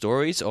awkward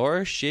stories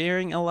or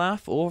sharing a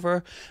laugh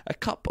over a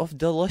cup of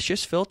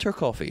delicious filter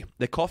coffee,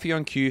 the Coffee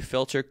on Cue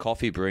Filter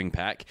Coffee Brewing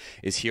Pack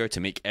is here to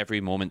make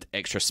every moment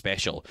extra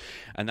special.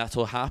 And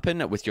that'll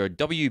happen with your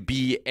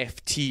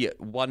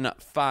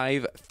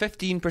WBFT15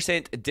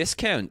 15%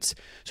 discount.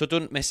 So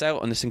don't miss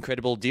out on this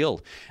incredible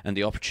deal and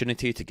the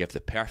opportunity to give the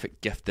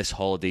perfect gift this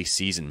holiday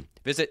season.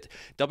 Visit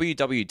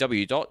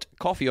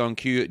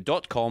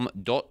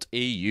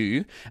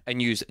www.coffeeonq.com.au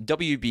and use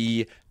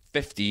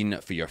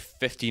WB15 for your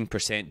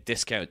 15%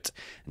 discount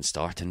and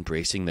start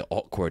embracing the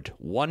awkward,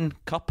 one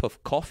cup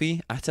of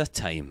coffee at a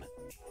time.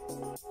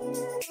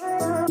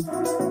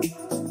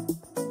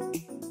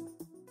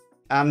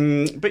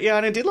 But yeah,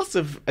 and I did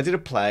a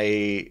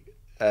play,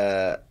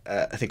 I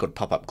think called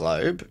Pop-Up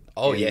Globe.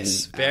 Oh,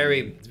 yes.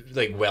 Very,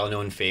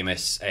 well-known,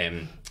 famous,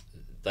 is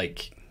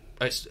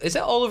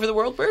it all over the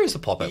world? Where is the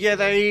Pop-Up? Yeah,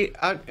 they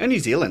are a New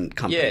Zealand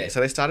company. Yeah.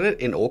 So they started it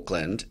in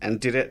Auckland and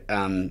did it,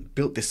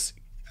 built this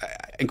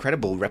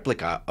incredible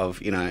replica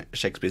of,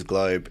 Shakespeare's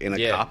Globe in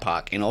a car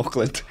park in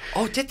Auckland.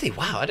 Oh, did they?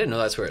 Wow, I didn't know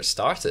that's where it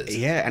started.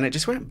 Yeah, and it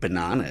just went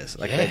bananas.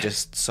 They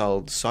just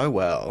sold so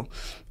well.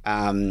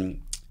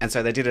 And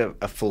so they did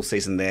a full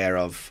season there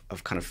of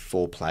kind of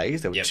 4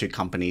 plays. There were 2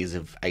 companies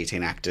of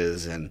 18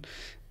 actors, and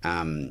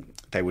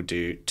they would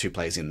do 2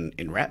 plays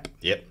in rep.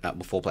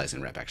 Yep. 4 plays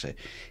in rep, actually.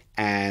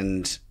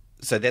 And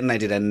so then they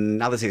did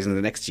another season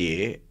the next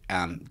year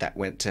that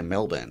went to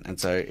Melbourne. And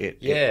so it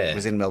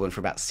was in Melbourne for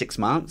about 6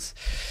 months.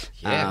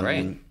 Yeah,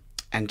 right.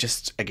 And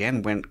just,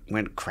 again,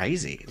 went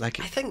crazy. I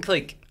think,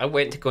 I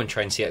went to go and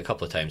try and see it a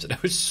couple of times, and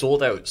it was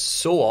sold out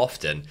so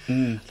often.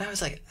 And I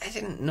was like, I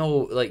didn't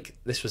know,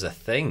 this was a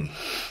thing,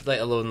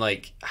 let alone,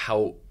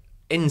 how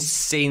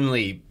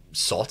insanely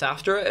sought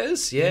after it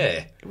is.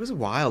 Yeah. It was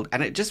wild.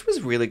 And it just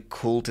was really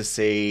cool to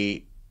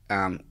see,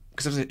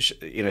 because,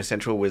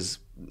 Central was,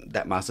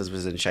 that Masters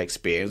was in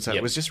Shakespeare, and so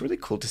it was just really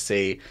cool to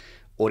see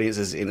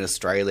audiences in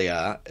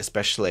Australia,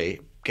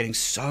 especially, getting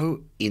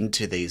so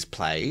into these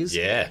plays.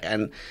 Yeah.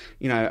 And,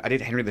 I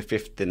did Henry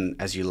V and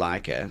As You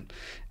Like It,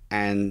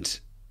 and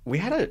we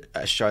had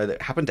a show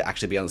that happened to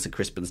actually be on St.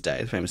 Crispin's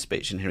Day, the famous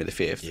speech in Henry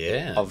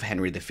V, of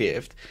Henry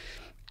V,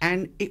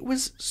 and it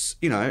was,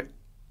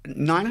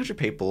 900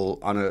 people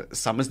on a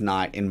summer's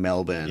night in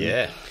Melbourne.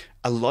 Yeah.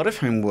 A lot of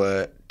whom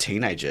were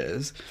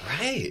teenagers.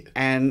 Right.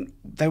 And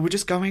they were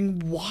just going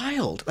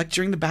wild.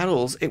 During the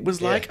battles, it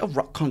was like a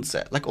rock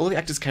concert. All the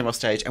actors came off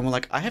stage and were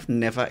like, I have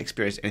never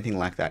experienced anything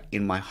like that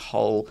in my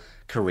whole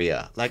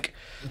career.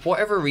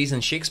 Whatever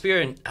reason,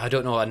 Shakespeare, I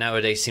don't know,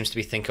 nowadays seems to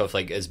be think of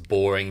as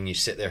boring and you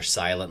sit there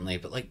silently.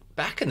 But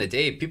back in the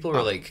day, people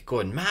were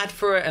going mad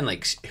for it and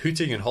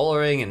hooting and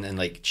hollering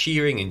and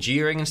cheering and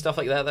jeering and stuff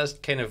like that. That's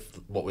kind of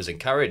what was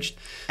encouraged.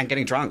 And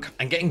getting drunk.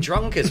 And getting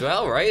drunk as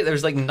well, right? There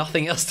was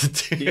nothing else to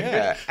do.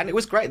 Yeah. And it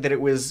was great that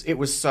it was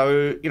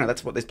so,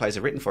 that's what these plays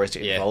are written for, is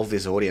to involve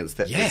this audience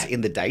that was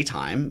in the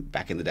daytime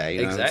back in the day.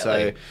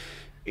 Exactly. So,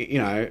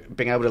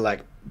 being able to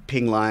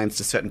ping lines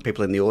to certain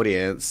people in the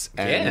audience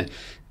and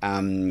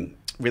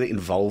really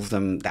involve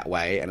them that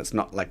way. And it's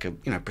not like a,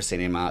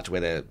 proscenium march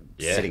where they're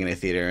sitting in a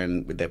theatre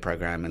and with their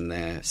program and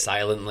they're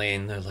silently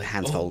and they're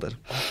hands folded.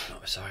 Oh, no,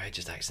 sorry, I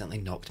just accidentally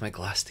knocked my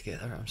glass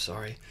together. I'm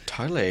sorry.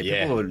 Totally.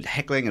 Yeah. People were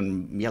heckling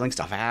and yelling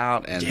stuff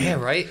out.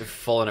 And right.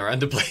 Falling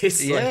around the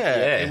place.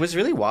 Yeah. It was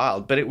really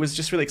wild, but it was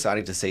just really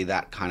exciting to see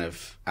that kind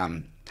of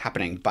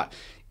happening. But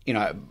you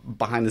know,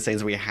 behind the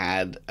scenes we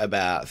had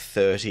about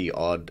 30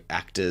 odd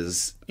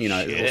actors, you know,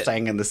 all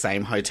staying in the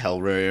same hotel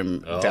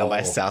room down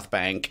by South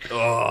Bank.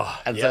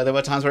 And so there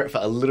were times where it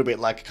felt a little bit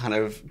like a kind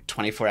of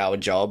 24-hour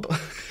job.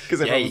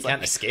 Cause you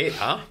can't escape,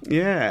 huh?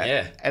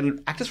 Yeah.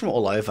 And actors from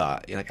all over,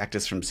 you know, like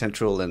actors from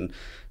Central and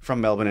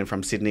from Melbourne and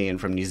from Sydney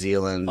and from New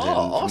Zealand and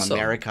awesome. from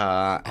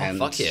America. And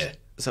fuck yeah.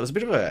 So it was a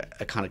bit of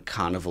a kind of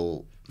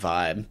carnival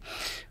vibe.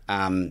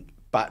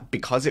 But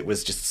because it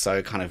was just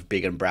so kind of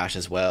big and brash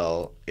as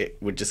well, it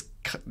would just,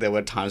 there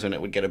were times when it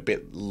would get a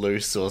bit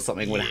loose or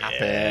something would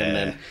happen.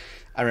 And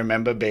I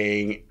remember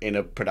being in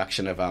a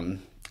production of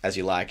As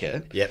You Like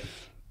It. Yep.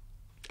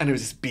 And it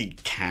was this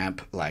big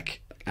camp,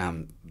 like,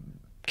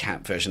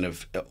 camp version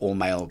of,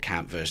 all-male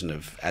camp version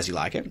of As You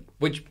Like It.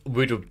 Which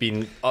would have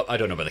been, I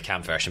don't know about the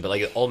camp version, but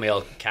like the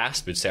all-male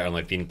cast would certainly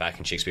have been back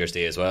in Shakespeare's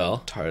day as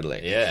well.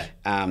 Totally. Yeah.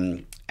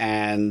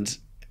 And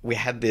we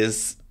had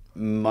this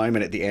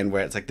moment at the end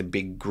where it's like the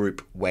big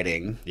group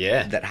wedding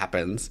that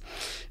happens,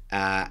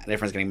 and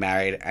everyone's getting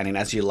married, and in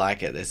As You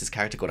Like It there's this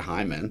character called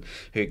Hyman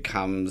who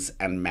comes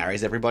and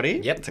marries everybody.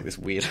 It's like this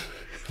weird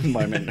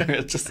moment.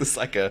 It's just this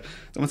like it's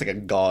almost like a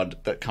god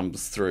that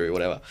comes through,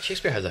 whatever.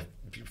 Shakespeare has a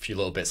few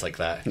little bits like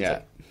that.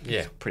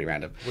 Yeah, pretty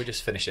random. We're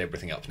just finishing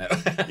everything up now.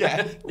 Wrap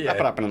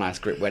it up in a nice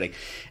group wedding.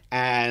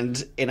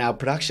 And in our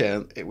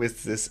production it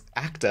was this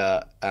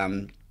actor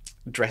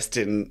dressed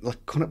in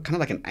like kind of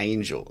like an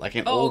angel, like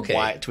in all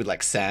white with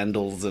like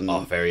sandals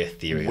and very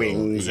ethereal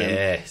wings.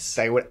 And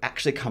they would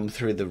actually come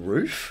through the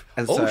roof,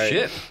 and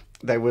so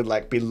they would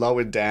like be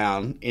lowered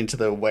down into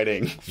the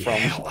wedding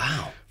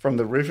from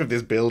the roof of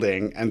this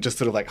building and just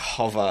sort of like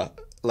hover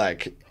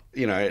like,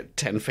 you know,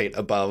 10 feet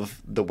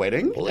above the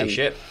wedding. Holy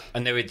shit.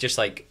 And they would just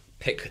like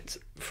pick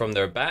from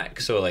their back.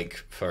 So like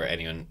for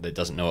anyone that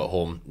doesn't know at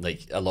home,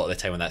 like a lot of the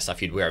time on that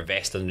stuff you'd wear a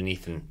vest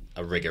underneath and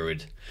a rigger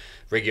would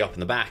rig you up in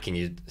the back and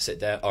you'd sit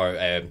down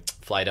or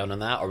fly down on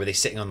that. Or were they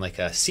sitting on like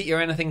a seat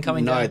or anything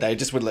coming down? No, they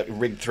just would like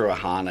rig through a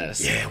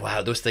harness. Yeah,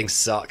 wow, those things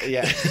suck.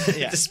 Yeah.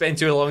 To spend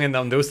too long in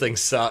them, those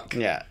things suck.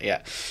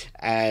 Yeah.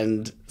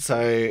 And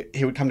so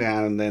he would come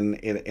down, and then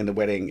in the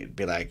wedding it'd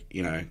be like,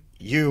 you know,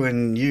 you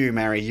and you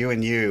marry you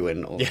and you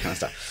and all that kind of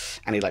stuff.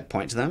 And he'd like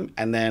point to them.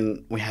 And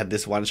then we had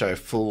this one show,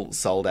 full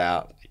sold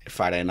out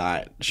Friday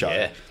night show.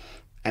 Yeah.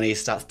 And he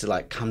starts to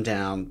like come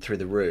down through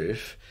the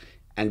roof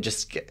and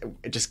just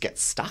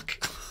gets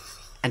stuck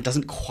and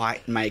doesn't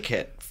quite make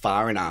it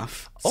far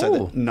enough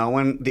so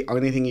that the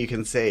only thing you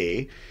can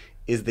see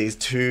is these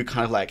two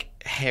kind of like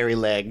hairy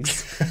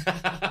legs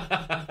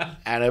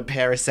and a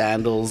pair of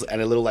sandals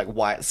and a little like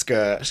white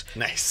skirt.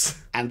 Nice.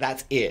 And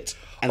that's it.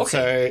 And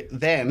so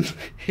then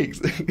you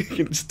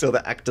can just tell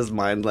the actor's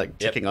mind like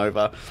ticking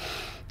over,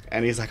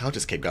 and he's like, I'll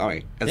just keep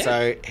going. And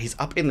so he's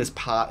up in this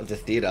part of the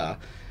theatre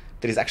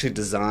that is actually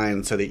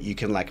designed so that you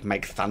can like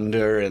make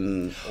thunder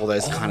and all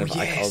those kind of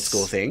like old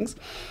school things.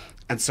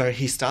 And so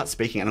he starts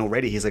speaking, and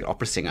already he's like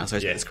opera singer, so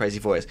he's got this crazy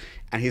voice.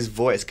 And his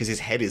voice, because his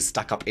head is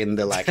stuck up in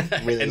the like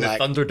really in the like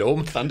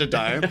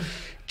Thunderdome,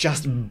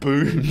 just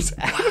booms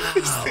out of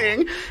this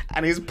thing,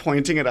 and he's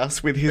pointing at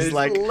us with his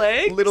like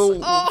legs?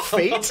 little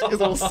feet, his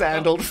little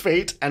sandaled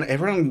feet, and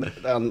everyone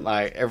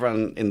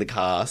in the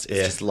cast has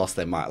just lost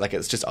their mind. Like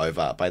it's just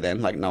over by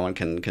then. Like no one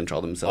can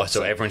control themselves.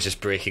 So everyone's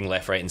just breaking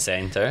left, right, and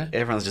centre.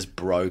 Everyone's just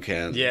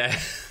broken. Yeah.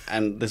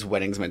 And this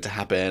wedding's meant to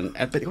happen,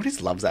 but the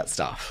audience loves that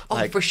stuff. Oh,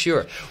 like, for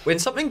sure. When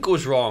something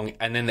goes wrong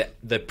and then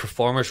the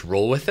performers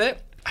roll with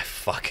it, I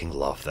fucking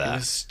love that. It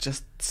was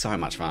just so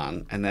much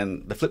fun. And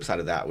then the flip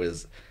side of that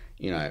was,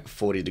 you know,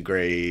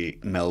 40-degree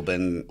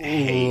Melbourne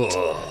heat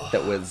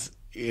that was,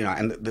 you know,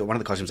 and one of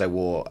the costumes I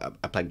wore,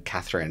 I played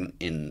Catherine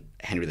in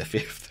Henry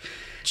V.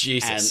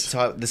 Jesus. And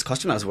so this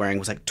costume I was wearing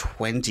was like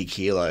 20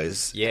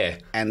 kilos. Yeah.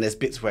 And there's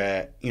bits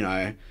where, you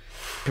know,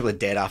 people are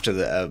dead after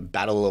the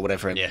battle or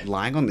whatever,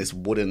 lying on this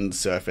wooden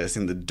surface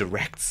in the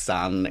direct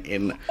sun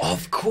in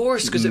Of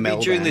course, because it'd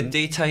be during the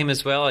daytime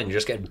as well, and you're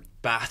just getting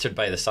battered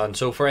by the sun.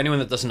 So for anyone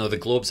that doesn't know, the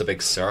globe's a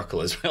big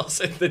circle as well,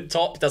 so the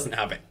top doesn't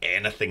have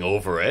anything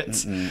over it.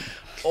 Mm-mm.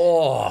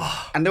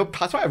 And there were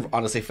parts where I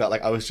honestly felt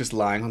like I was just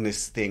lying on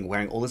this thing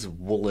wearing all this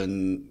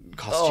woolen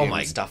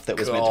costume stuff that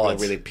was meant to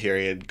be really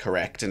period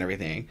correct and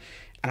everything.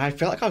 And I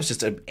felt like I was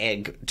just an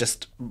egg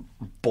just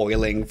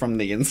boiling from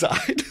the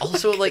inside.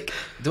 Also, like,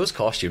 those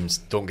costumes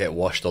don't get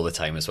washed all the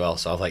time as well.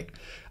 So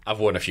I've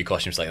worn a few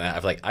costumes like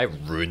that. I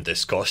ruined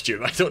this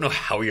costume. I don't know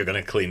how you're going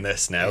to clean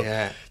this now.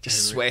 Yeah.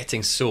 Just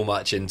sweating so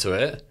much into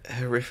it.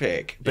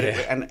 Horrific. But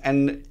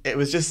and it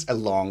was just a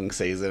long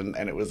season,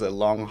 and it was a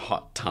long,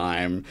 hot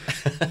time.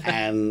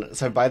 And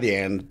so by the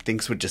end,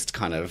 things were just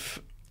kind of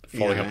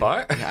falling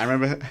apart. I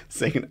remember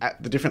seeing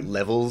at the different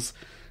levels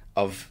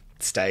of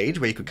stage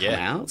where you could come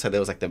out. So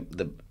there was like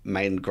the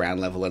main ground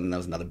level, and then there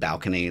was another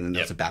balcony, and then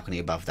there was a balcony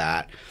above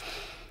that.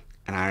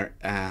 And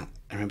I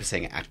remember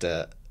seeing an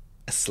actor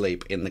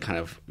asleep in the kind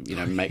of, you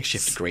know,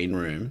 makeshift green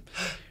room.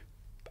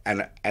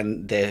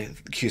 and their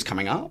cue's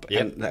coming up,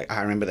 Yep. and like,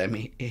 I remember them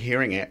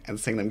hearing it and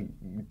seeing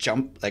them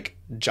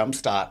jump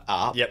start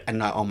up, Yep. and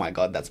know, oh my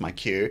god, that's my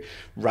cue.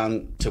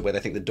 Run to where they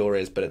think the door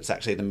is, but it's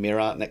actually the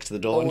mirror next to the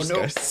door, and just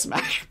go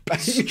smash bang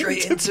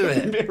Straight into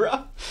the it.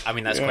 mirror. I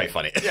mean, that's quite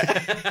funny.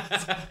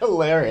 It's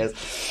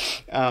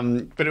hilarious.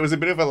 But it was a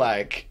bit of a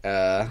like,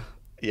 a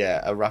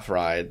rough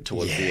ride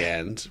towards the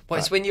end. Well,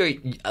 it's when you're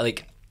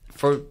like,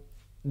 for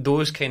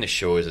those kind of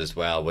shows as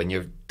well, when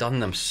you've done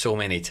them so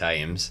many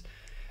times,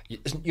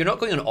 you're not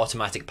going on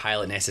automatic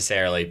pilot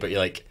necessarily, but you're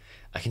like,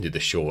 I can do the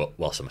show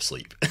whilst I'm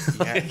asleep.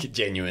 Like,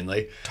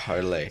 genuinely.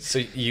 Totally. So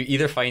you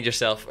either find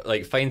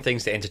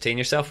things to entertain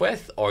yourself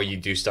with, or you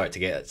do start to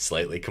get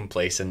slightly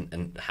complacent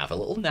and have a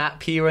little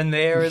nap here and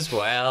there as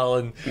well,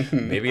 and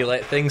maybe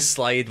let things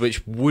slide,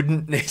 which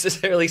wouldn't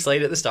necessarily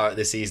slide at the start of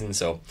the season.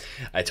 So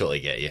I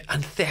totally get you.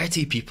 And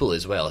 30 people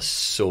as well,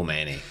 so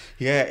many.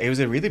 Yeah, it was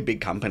a really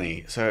big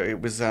company. So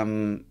it was,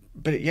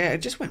 but yeah, it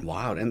just went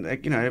wild. And,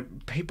 like, you know,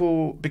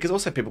 because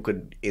also people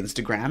could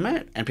Instagram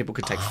it and people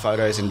could take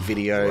photos and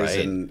videos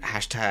and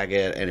hashtag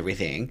it and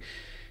everything.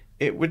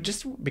 It would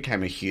just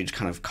became a huge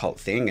kind of cult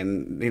thing.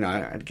 And, you know,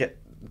 I'd get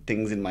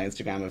things in my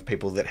Instagram of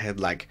people that had,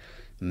 like,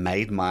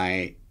 made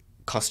my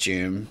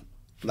costume.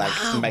 Like,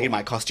 made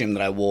my costume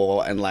that I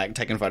wore and, like,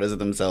 taken photos of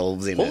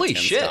themselves in Holy it and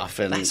shit, stuff.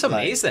 And, that's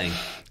amazing. Like,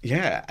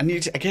 yeah. And,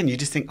 you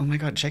just think, oh, my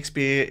God,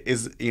 Shakespeare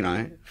is, you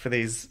know, for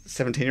these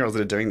 17-year-olds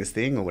that are doing this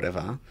thing or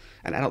whatever,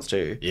 and adults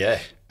too. Yeah.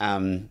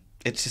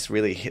 It just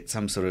really hit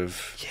some sort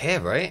of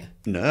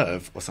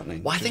nerve or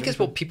something. Well, I think it's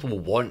what people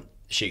want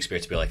Shakespeare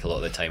to be like a lot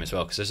of the time as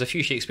well, because there's a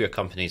few Shakespeare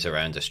companies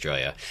around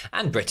Australia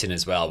and Britain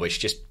as well, which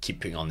just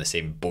keep putting on the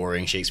same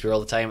boring Shakespeare all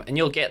the time, and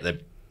you'll get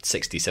the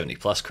 60, 70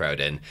 plus crowd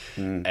in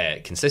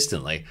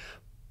consistently,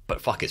 but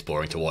fuck, it's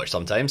boring to watch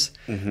sometimes.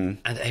 And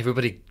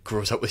everybody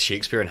grows up with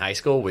Shakespeare in high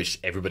school, which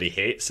everybody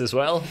hates as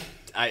well.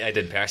 I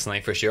did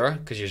personally, for sure,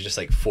 because you're just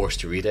like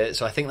forced to read it.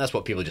 So I think that's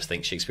what people just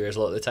think Shakespeare is a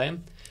lot of the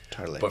time.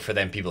 Totally. But for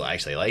them, people that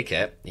actually like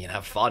it, you can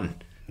have fun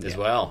as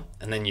well,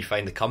 and then you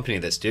find the company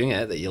that's doing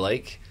it that you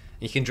like.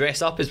 You can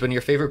dress up as one of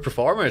your favourite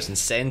performers and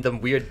send them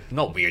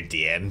not weird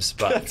DMs,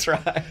 but That's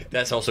right.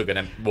 That's also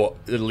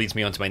what leads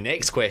me on to my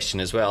next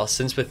question as well.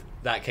 Since with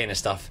that kind of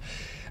stuff,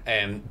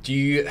 do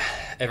you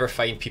ever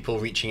find people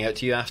reaching out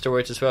to you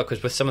afterwards as well?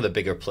 Because with some of the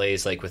bigger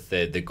plays, like with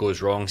the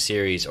Goes Wrong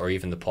series or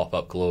even the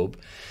Pop-Up Globe,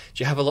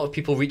 do you have a lot of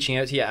people reaching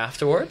out to you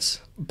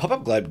afterwards?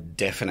 Pop-Up Globe,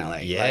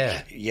 definitely.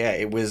 Yeah.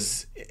 It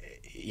was...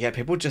 Yeah,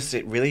 people just...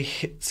 It really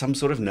hit some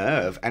sort of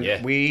nerve.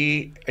 And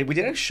we did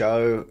a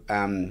show...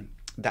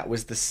 that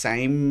was the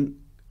same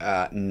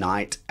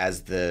night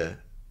as the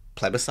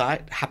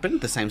plebiscite happened,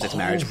 the same-sex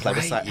marriage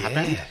plebiscite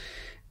happened.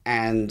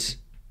 And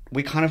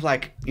we kind of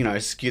like, you know,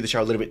 skewed the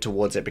show a little bit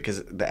towards it because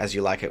As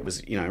You Like It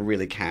was, you know,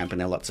 really camp and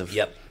there were lots of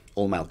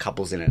all-male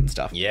couples in it and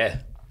stuff. Yeah.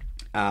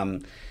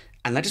 And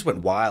that just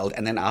went wild.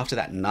 And then after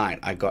that night,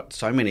 I got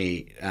so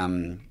many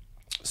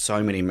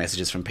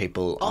messages from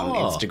people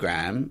on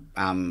Instagram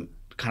kind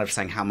of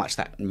saying how much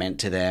that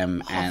meant to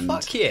them. And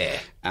fuck yeah.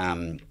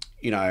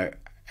 You know...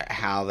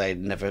 how they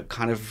never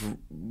kind of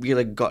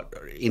really got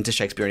into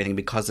Shakespeare or anything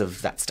because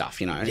of that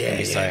stuff, you know. It can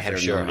be so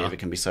heteronormative, it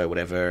can be so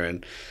whatever,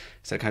 and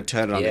so it kind of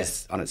turned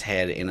it on its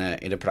head in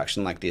a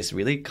production like this.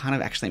 Really kind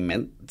of actually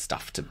meant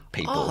stuff to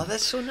people. Oh,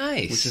 that's so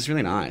nice. Which is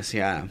really nice,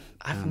 yeah.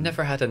 I've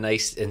never had a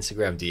nice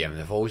Instagram DM.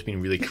 They've always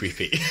been really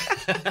creepy.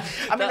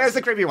 I mean, there's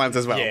the creepy ones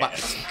as well. Yeah,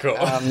 but, cool.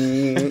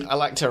 I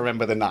like to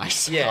remember the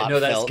nice. Yeah, no,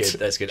 that's good.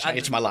 That's good.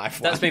 Changed my life.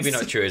 That's once. maybe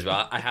not true as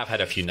well. I have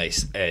had a few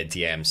nice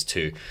DMs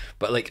too,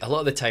 but like a lot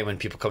of the time when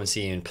people come and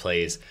see you in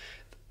plays,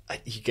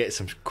 you get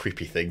some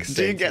creepy things.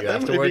 Do you get them?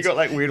 Afterwards. Have you got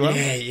like weird ones?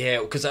 Yeah.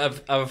 Because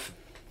I've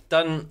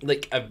done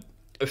like a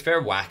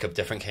fair whack of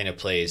different kind of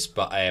plays,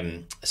 but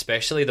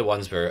especially the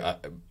ones where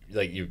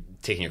like you're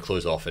taking your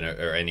clothes off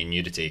or any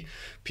nudity,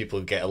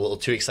 people get a little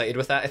too excited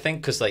with that, I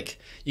think, because like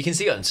you can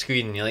see it on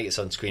screen and you like it's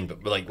on screen,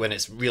 but like when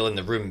it's real in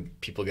the room,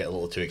 people get a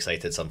little too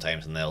excited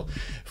sometimes, and they'll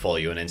follow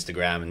you on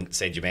Instagram and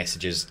send you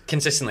messages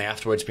consistently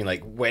afterwards being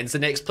like, when's the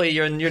next play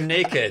you're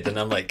naked? And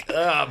I'm like,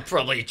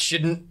 probably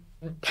shouldn't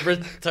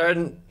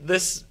return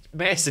this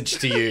message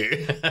to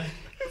you.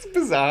 It's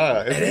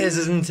bizarre. It is,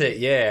 isn't it?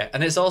 Yeah.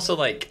 And it's also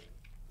like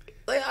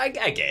I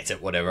get it,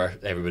 whatever.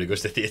 Everybody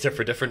goes to theatre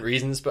for different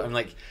reasons, but I'm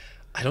like,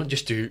 I don't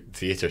just do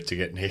theatre to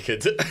get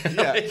naked.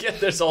 Yeah. Like,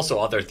 there's also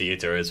other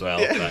theatre as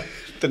well. Yeah. But,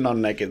 the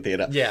non-naked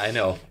theatre. yeah, I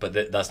know,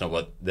 but that's not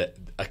what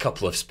a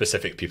couple of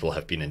specific people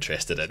have been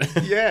interested in.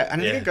 Yeah,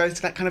 and I think it goes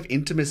to that kind of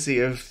intimacy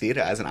of theatre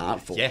as an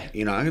art form. Yeah.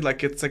 You know,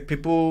 like it's like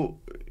people...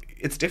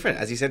 It's different,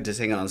 as you said, to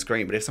seeing it on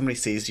screen, but if somebody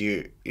sees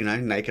you, you know,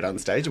 naked on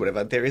stage or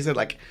whatever, there is an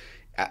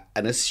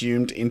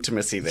assumed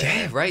intimacy there.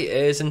 Yeah, right, it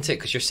is, isn't it?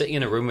 Because you're sitting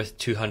in a room with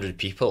 200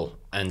 people,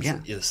 and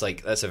it's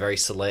like that's a very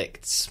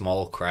select,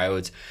 small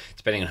crowd.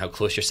 Depending on how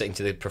close you're sitting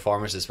to the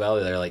performers as well,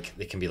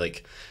 they can be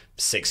like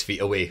 6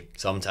 feet away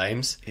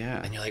sometimes.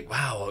 Yeah, and you're like,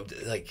 wow,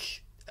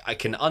 like I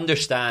can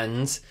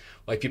understand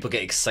why people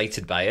get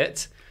excited by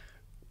it.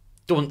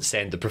 don't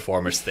send the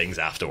performers things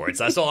afterwards.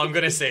 That's all I'm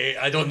going to say.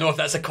 I don't know if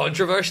that's a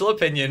controversial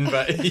opinion,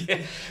 but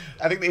yeah.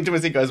 I think the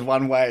intimacy goes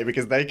one way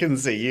because they can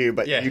see you,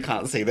 but you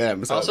can't see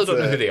them. So I also don't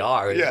know who they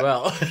are as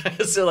well.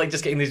 So like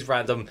just getting these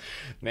random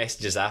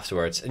messages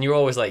afterwards. And you're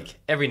always like,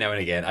 every now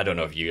and again, I don't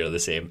know if you are the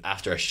same,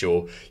 after a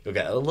show, you'll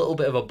get a little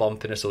bit of a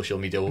bump in a social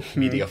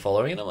media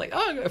following. And I'm like,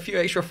 oh, I got a few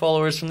extra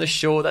followers from the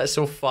show. That's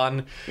so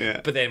fun.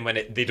 Yeah. But then when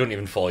they don't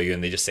even follow you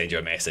and they just send you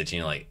a message and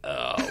you're like,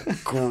 oh,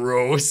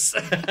 gross.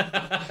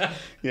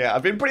 Yeah,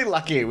 I've been pretty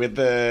lucky with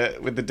the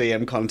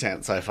DM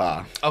content so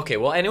far. Okay,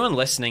 well, anyone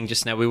listening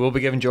just now, we will be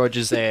giving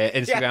George's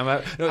Instagram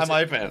out. No, I'm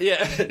open.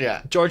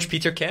 Yeah. George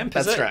Peter Kemp,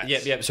 is That's it? right.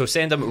 Yep. So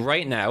send them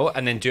right now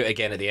and then do it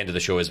again at the end of the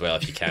show as well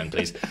if you can,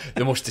 please.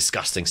 The most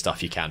disgusting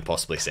stuff you can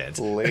possibly send.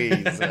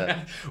 Please.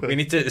 We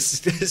need to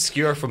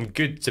skewer from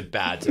good to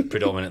bad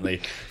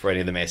predominantly for any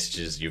of the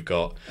messages you've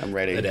got. I'm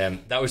ready.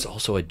 But, that was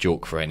also a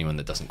joke for anyone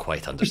that doesn't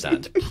quite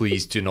understand.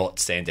 Please do not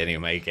send any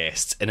of my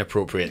guests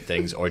inappropriate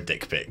things or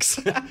dick pics.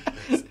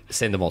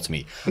 Send them all to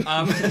me.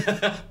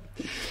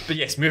 But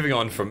yes, moving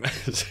on from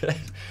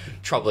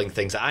troubling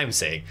things that I'm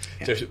saying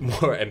to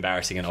more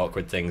embarrassing and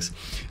awkward things.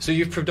 So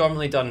you've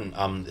predominantly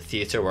done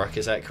theatre work,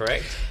 is that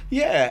correct?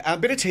 Yeah, a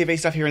bit of TV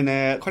stuff here and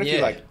there. Quite a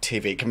few like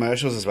TV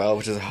commercials as well,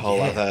 which is a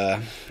whole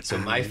other... So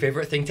my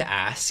favourite thing to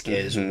ask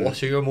is,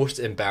 what are your most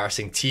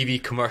embarrassing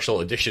TV commercial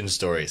audition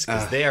stories?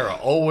 Because they are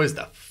always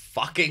the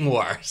fucking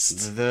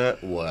worst. The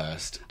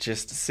worst.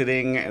 Just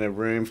sitting in a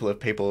room full of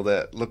people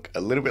that look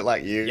a little bit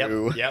like you.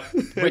 Yep.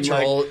 Which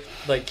are all,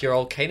 like, you're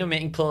all kind of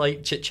making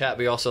polite chit-chat,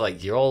 but you're also,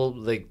 like, you're all,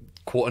 like,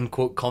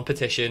 quote-unquote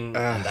competition,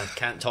 and I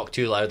can't talk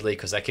too loudly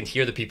because I can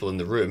hear the people in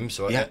the room,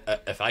 so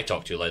if I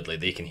talk too loudly,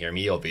 they can hear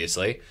me,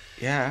 obviously.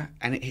 Yeah,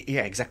 and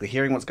exactly.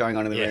 Hearing what's going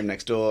on in the room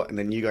next door, and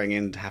then you going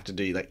in to have to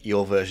do, like,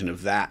 your version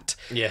of that.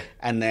 Yeah.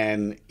 And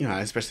then,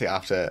 especially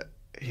after...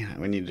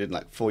 when you did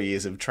like 4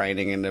 years of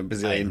training and $1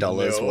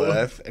 bazillion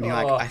worth, and you're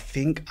like, I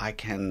think I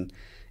can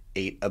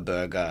eat a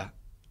burger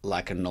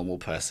like a normal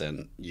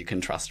person. You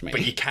can trust me.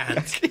 But you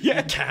can't. You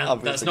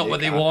can't. That's not what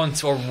they can't.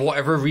 Want, or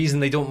whatever reason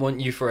they don't want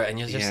you for it. And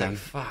you're just like,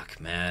 fuck,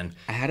 man.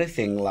 I had a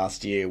thing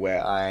last year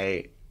where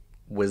I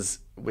was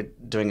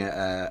doing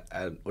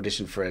an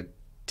audition for a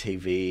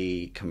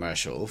TV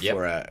commercial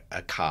for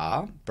a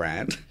car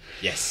brand.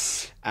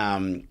 Yes.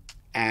 And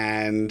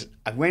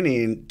I went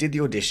in, did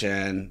the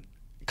audition,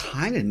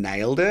 kind of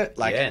nailed it.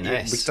 Like,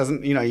 nice. Which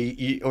doesn't,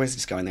 you always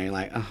just go in there and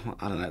you're like, oh,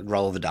 I don't know,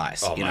 roll the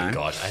dice. Oh my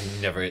God. I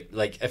never,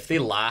 like, if they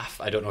laugh,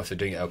 I don't know if they're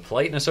doing it out of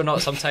politeness or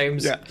not.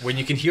 Sometimes when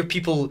you can hear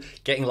people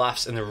getting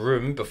laughs in the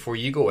room before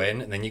you go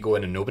in, and then you go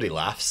in and nobody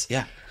laughs.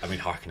 Yeah. I mean,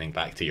 hearkening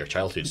back to your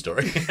childhood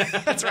story.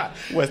 That's right.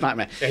 Worst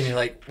nightmare. And you're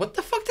like, what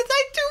the fuck did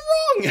I do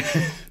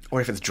wrong? Or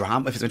if it's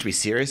drama, if it's meant to be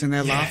serious and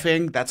they're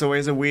laughing, that's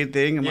always a weird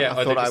thing. I'm like,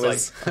 I thought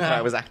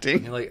I was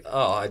acting. You're like,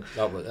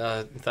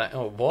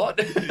 what?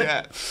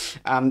 Yeah.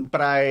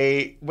 But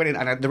I went in,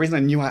 and the reason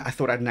I knew I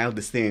thought I'd nailed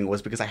this thing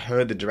was because I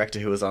heard the director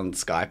who was on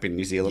Skype in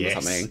New Zealand or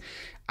something.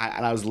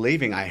 And I was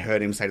leaving, I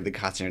heard him say to the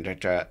casting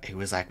director, he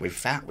was like, we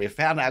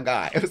found our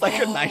guy. It was like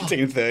a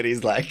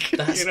 1930s, like...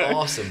 That's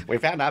awesome. We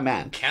found our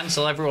man.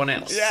 Cancel everyone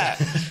else. Yeah.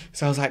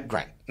 So I was like,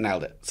 great,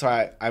 nailed it. So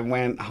I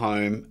went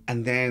home,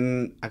 and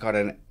then I got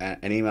an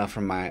email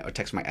from or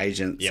text from my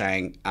agent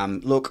saying,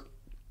 look,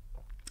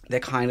 they're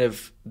kind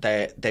of...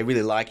 They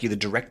really like you. The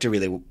director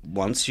really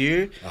wants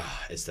you.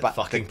 It's the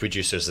fucking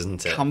producers,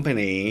 isn't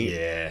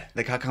it?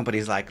 The car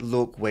company's like,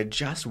 look, we're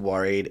just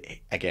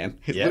worried. Again,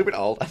 he's a little bit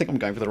old. I think I'm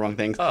going for the wrong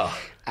things.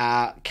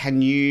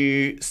 Can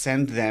you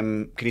send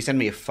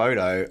me a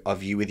photo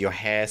of you with your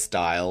hair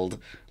styled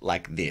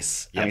like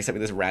this? And he sent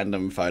me this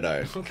random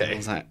photo. Okay. And I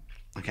was like,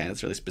 okay,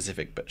 that's really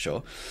specific, but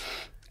sure.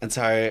 And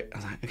so I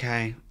was like,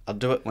 okay, I'll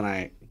do it when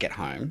I get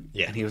home.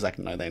 Yeah. And he was like,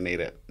 no, they need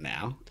it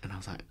now. And I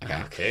was like,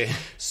 okay. Okay.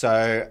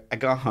 So I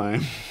got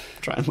home,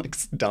 try and like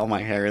style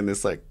my hair in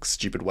this like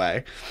stupid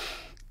way.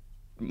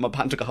 My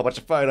partner took a whole bunch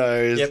of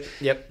photos.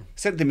 Yep.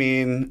 Sent them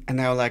in, and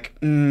they were like,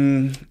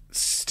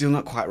 still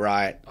not quite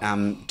right.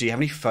 Do you have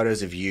any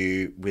photos of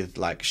you with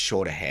like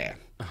shorter hair?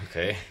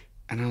 Okay.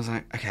 And I was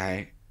like,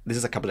 okay. This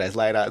is a couple of days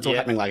later. It's all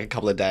happening like a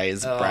couple of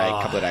days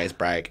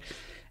break.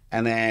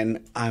 And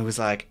then I was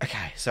like,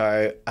 okay.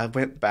 So I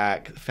went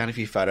back, found a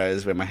few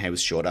photos where my hair was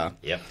shorter.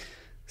 Yep.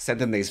 Sent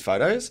them these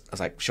photos. I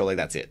was like, surely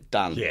that's it.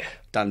 Done. Yeah.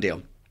 Done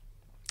deal.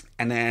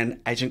 And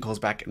then agent calls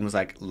back and was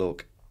like,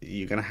 look,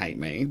 you're going to hate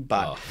me,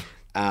 but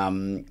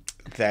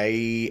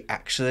they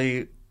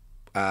actually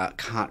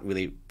can't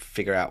really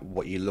figure out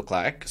what you look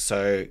like.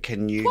 So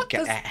can you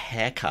get a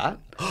haircut?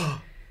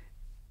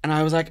 And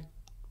I was like,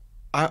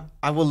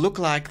 I will look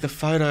like the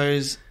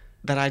photos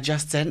that I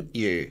just sent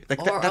you.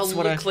 Like that's I'll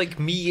what look like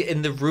me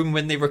in the room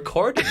when they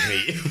recorded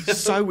me.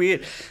 So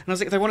weird. And I was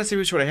like, if they want to see me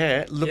with shorter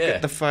hair, look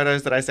at the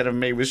photos that I sent of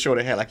me with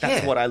shorter hair. Like,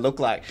 that's what I look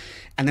like.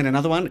 And then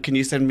another one, can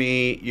you send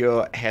me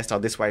your hairstyle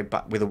this way,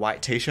 but with a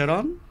white T-shirt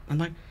on? I'm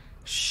like,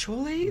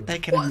 surely they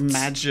can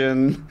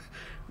imagine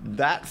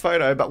that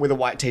photo, but with a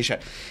white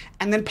T-shirt.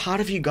 And then part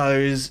of you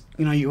goes,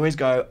 you always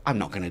go, I'm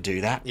not going to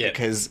do that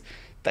because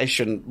they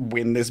shouldn't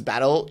win this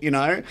battle, you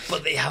know?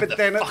 But they have the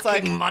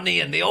fucking money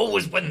and they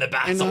always win the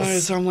battles. I know,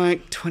 so I'm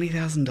like,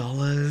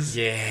 $20,000?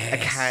 Yes,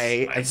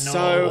 okay. I And know.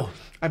 so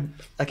I'm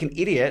like an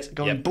idiot,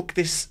 go and book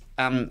this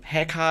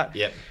haircut.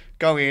 Yep.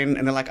 Go in,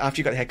 and they're like, after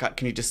you got the haircut,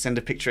 can you just send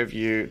a picture of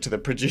you to the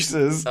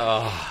producers?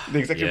 The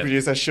executive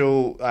producer,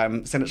 she'll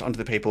send it on to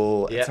the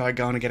people. Yep. So I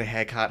go in and get a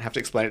haircut, have to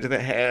explain it to the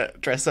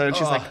hairdresser, and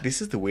she's like,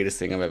 this is the weirdest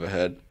thing I've ever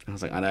heard. And I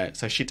was like, I know.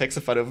 So she takes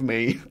a photo of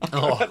me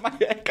at my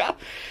haircut.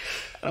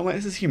 And I'm like,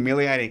 this is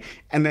humiliating.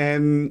 And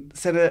then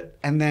send it,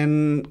 and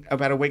then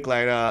about a week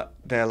later,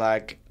 they're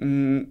like,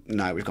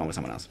 no, we've gone with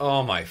someone else.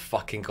 Oh my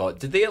fucking God.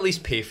 Did they at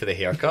least pay for the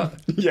haircut?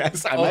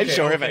 Yes, I made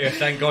sure of it.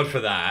 Thank God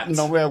for that.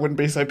 Normally I wouldn't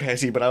be so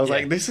petty, but I was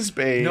like, this has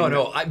been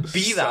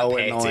Be that so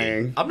petty.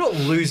 annoying. I'm not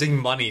losing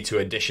money to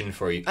audition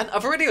for you. And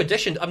I've already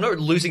auditioned. I'm not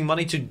losing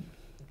money to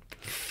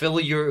fill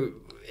your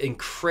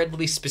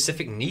incredibly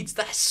specific needs.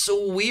 That's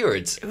so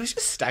weird. It was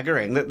just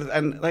staggering.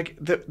 And like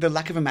the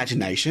lack of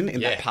imagination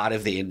in that part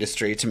of the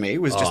industry to me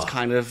was just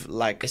kind of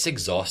like... It's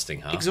exhausting,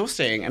 huh?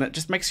 Exhausting. And it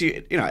just makes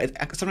you,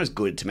 it's sometimes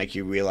good to make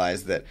you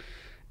realise that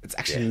it's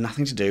actually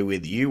nothing to do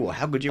with you or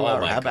how good you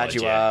are or how bad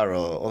you are or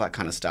all that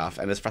kind of stuff.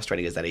 And as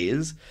frustrating as that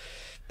is,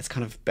 it's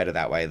kind of better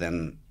that way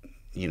than,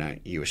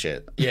 you were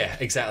shit. Yeah,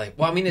 exactly.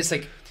 Well, I mean, it's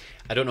like,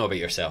 I don't know about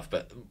yourself,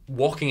 but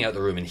walking out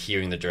the room and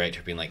hearing the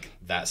director being like,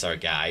 that's our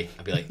guy,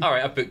 I'd be like, all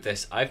right, I've booked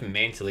this. I've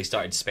mentally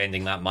started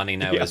spending that money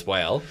now as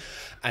well.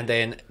 And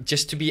then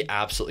just to be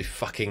absolutely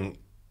fucking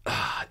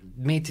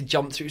made to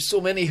jump through so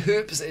many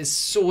hoops is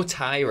so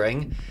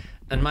tiring.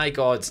 And my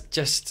God,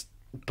 just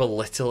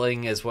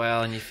belittling as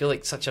well. And you feel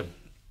like such a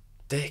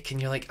dick.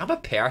 And you're like, I'm a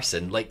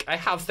person. Like, I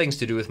have things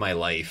to do with my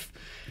life.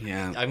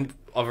 Yeah. I've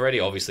already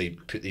obviously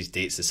put these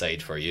dates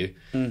aside for you.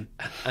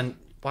 And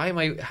why am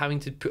I having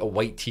to put a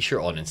white t-shirt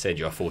on and send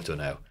you a photo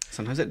now?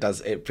 Sometimes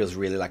it feels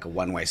really like a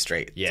one-way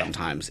street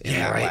sometimes in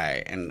that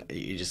way. And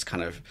you just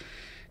kind of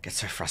get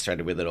so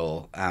frustrated with it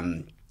all.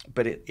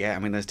 But I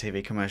mean, those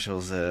TV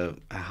commercials are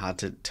hard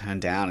to turn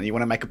down. And you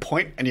want to make a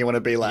point and you want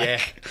to be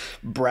like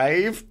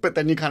brave, but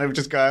then you kind of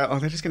just go, oh,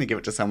 they're just going to give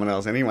it to someone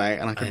else anyway.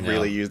 And I could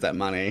really use that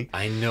money.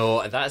 I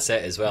know. That's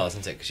it as well,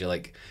 isn't it? Because you're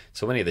like,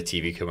 so many of the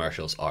TV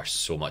commercials are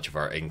so much of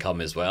our income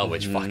as well,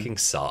 which fucking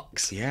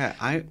sucks. Yeah.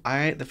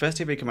 The first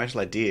TV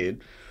commercial I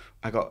did,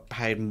 I got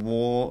paid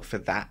more for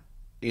that.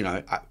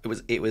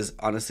 It was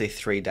honestly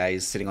 3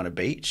 days sitting on a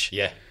beach.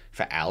 Yeah.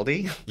 For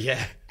Aldi.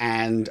 Yeah.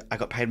 And I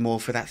got paid more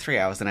for that 3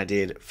 hours than I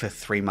did for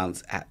 3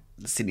 months at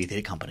the Sydney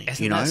Theatre Company.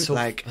 Isn't that so,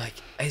 like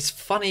it's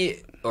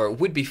funny, or it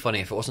would be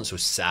funny if it wasn't so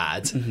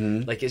sad.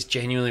 Like, it's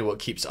genuinely what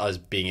keeps us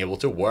being able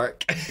to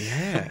work.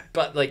 Yeah.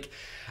 But like,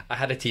 I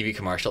had a TV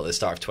commercial at the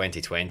start of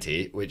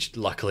 2020, which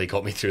luckily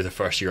got me through the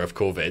first year of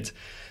COVID.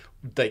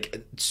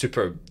 Like,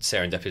 super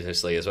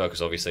serendipitously as well,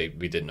 because obviously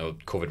we didn't know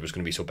COVID was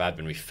going to be so bad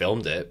when we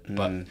filmed it,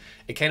 but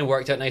it kind of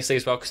worked out nicely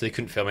as well, because they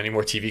couldn't film any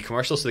more TV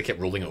commercials, so they kept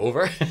rolling it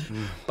over.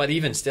 But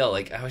even still,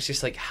 like, I was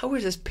just like, how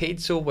is this paid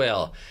so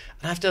well?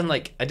 And I've done,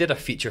 I did a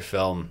feature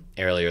film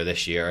earlier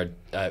this year.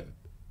 I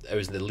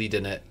was the lead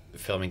in it,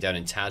 filming down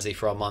in Tassie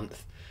for a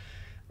month.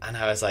 And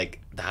I was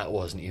like, that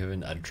wasn't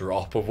even a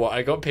drop of what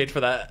I got paid for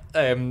that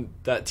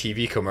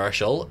TV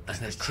commercial.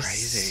 And it's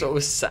crazy. Just so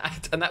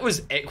sad. And that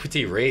was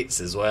equity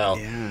rates as well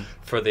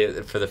for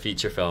the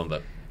feature film.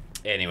 But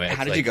anyway,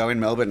 how did you go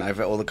in Melbourne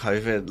over all the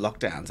COVID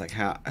lockdowns? Like,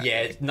 how?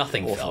 Yeah,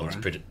 nothing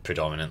filmed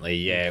predominantly.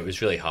 Yeah, it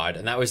was really hard.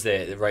 And that was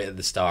right at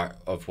the start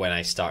of when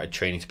I started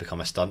training to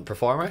become a stunt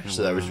performer.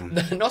 So that was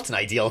not an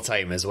ideal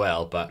time as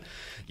well. But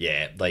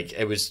yeah,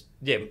 it was.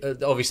 Yeah,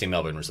 obviously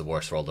Melbourne was the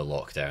worst for all the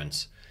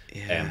lockdowns.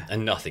 Yeah.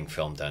 And nothing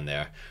filmed down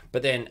there.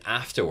 But then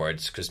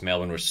afterwards, because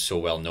Melbourne was so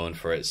well known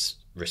for its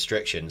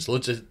restrictions,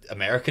 loads of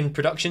American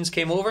productions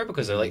came over,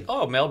 because they're like,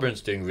 oh,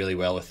 Melbourne's doing really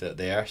well with it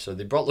there. So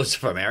they brought loads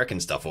of American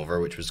stuff over,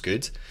 which was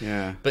good.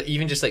 Yeah. But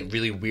even just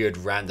really weird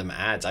random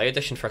ads. I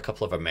auditioned for a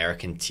couple of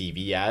American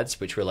TV ads,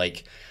 which were I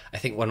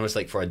think one was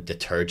for a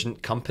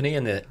detergent company,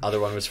 and the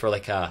other one was for I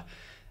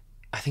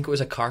think it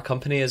was a car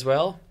company as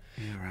well.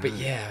 Yeah, right. But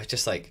yeah, I was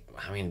just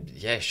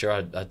sure,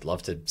 I'd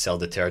love to sell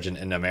detergent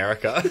in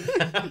America.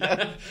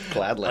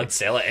 Gladly. I'd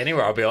sell it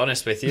anywhere, I'll be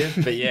honest with you.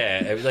 But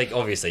yeah, it was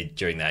obviously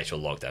during the actual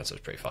lockdown, so it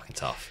was pretty fucking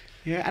tough.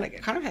 Yeah, and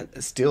it kind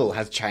of still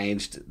has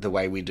changed the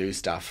way we do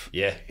stuff.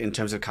 Yeah. In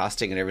terms of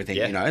casting and everything,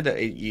 Yeah. that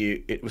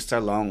it was so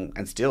long,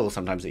 and still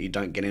sometimes that you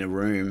don't get in a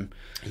room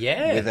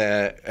Yeah. with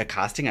a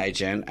casting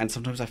agent, and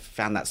sometimes I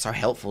found that so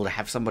helpful to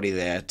have somebody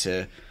there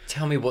to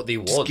tell me what they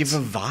just want. give a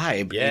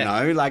vibe, Yeah.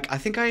 I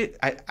think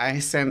I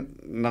sent,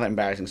 another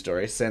embarrassing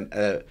story, sent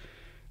a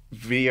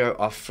video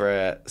off for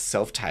a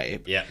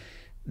self-tape Yeah.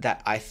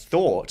 that I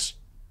thought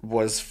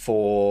was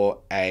for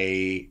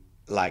a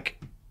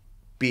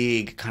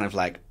big kind of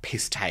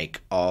piss take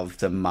of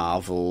the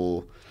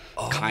Marvel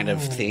kind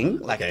of thing,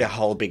 the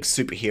whole big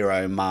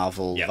superhero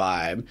Marvel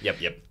vibe.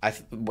 Yep.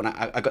 When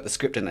I got the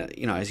script, and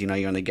as you know,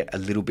 you only get a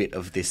little bit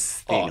of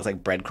this thing. It's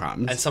like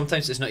breadcrumbs. And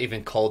sometimes it's not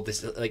even called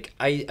this.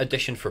 I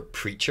auditioned for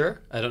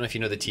Preacher. I don't know if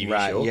you know the TV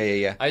show.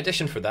 Yeah. I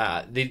auditioned for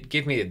that. They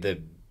gave me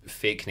the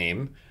fake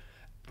name.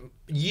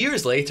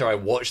 years later, I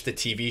watched the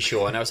TV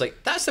show and I was like,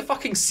 that's the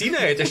fucking scene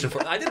I auditioned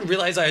for. I didn't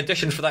realize I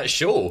auditioned for that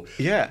show.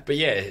 Yeah. But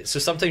yeah, so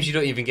sometimes you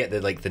don't even get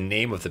the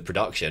name of the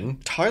production.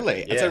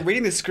 Totally. Yeah. And so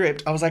reading the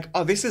script, I was like,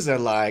 oh, this is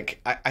I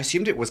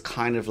assumed it was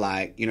kind of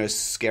like,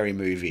 Scary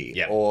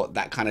Movie or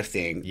that kind of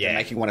thing. Yeah. They're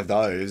making one of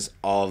those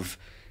of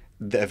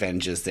the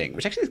Avengers thing,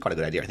 which actually is quite a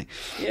good idea, I think.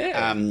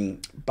 Yeah.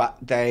 But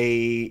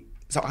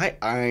so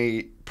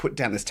I put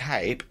down this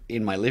tape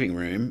in my living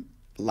room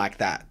like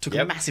that. Took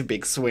a massive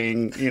big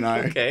swing,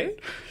 Okay.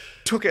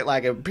 Took it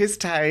like a piss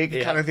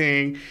take kind of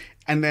thing.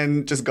 And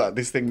then just got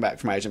this thing back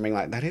from agent being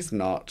like, that is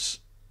not...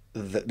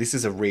 this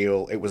is a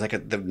real... It was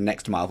like the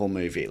next Marvel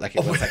movie. Like,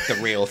 it was like the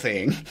real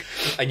thing.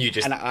 And you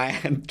just... And I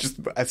had just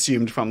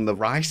assumed from the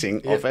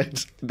writing of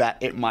it that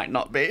it might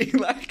not be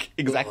like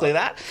exactly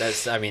that.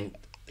 That's, I mean...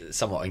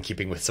 somewhat in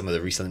keeping with some of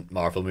the recent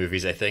Marvel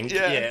movies, I think.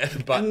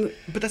 But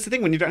that's the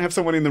thing, when you don't have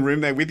someone in the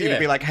room there with you to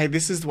be like, hey,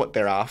 this is what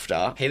they're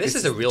after. Hey, this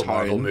is a real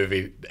Marvel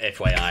movie,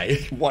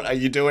 FYI. What are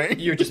you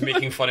doing? You're just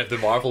making fun of the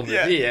Marvel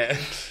movie, yeah.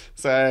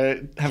 So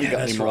haven't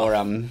got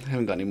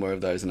any more of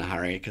those in a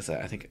hurry, because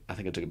I think I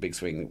took a big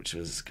swing, which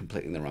was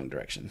completely in the wrong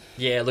direction.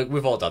 Yeah, look,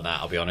 we've all done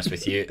that, I'll be honest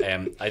with you.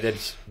 I did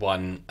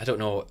one, I don't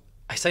know,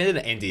 I signed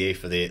an NDA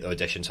for the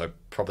audition, so I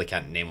probably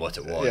can't name what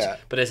it was. Yeah.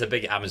 But it's a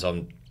big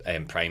Amazon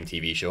Prime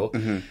TV show.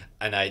 Mm-hmm.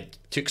 And I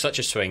took such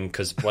a swing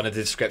because one of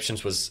the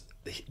descriptions was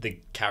the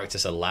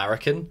character's a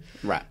larrikin.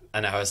 Right.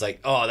 And I was like,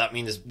 oh, that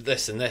means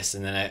this and this.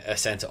 And then I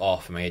sent it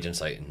off, and my agent's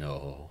like,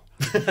 no.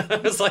 I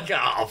was like,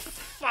 oh,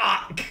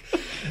 fuck.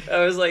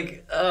 I was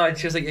like, oh, and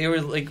she was like, you were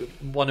like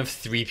one of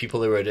 3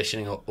 people who were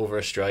auditioning over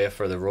Australia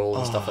for the role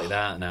and stuff like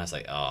that. And I was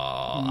like, oh,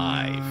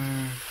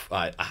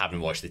 I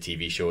haven't watched the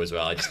TV show as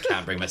well. I just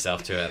can't bring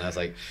myself to it. And I was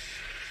like,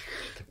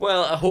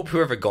 well, I hope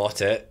whoever got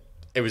it,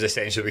 it was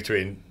essentially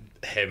between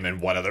him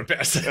and one other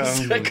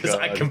person, because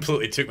I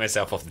completely took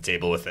myself off the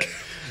table with it.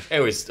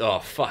 It was, oh,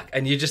 fuck.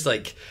 And you just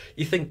like,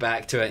 you think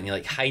back to it and you're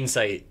like,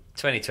 hindsight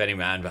 2020,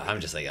 man, but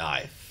I'm just like,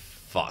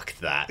 fuck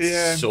that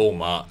so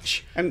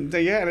much. And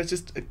and it's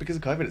just because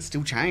of COVID, it's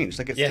still changed.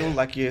 Like, it's still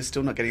like you're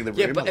still not getting the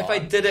room. Yeah, but if I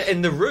did it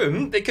in the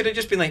room, they could have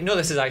just been like, no,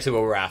 this is actually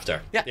what we're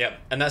after. Yeah.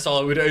 And that's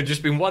all. It would have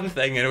just been one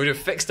thing, and it would have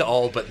fixed it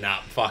all. But nah,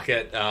 fuck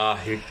it.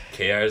 Who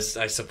cares?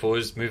 I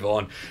suppose. Move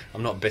on.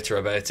 I'm not bitter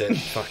about it.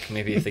 Fuck.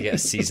 Maybe if they get a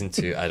season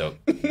 2, I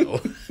don't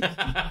know.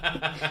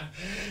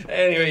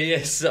 Anyway,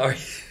 yes. Sorry.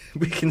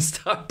 We can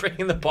start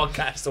bringing the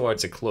podcast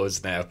towards a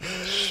close now.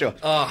 Sure.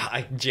 Oh,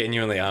 I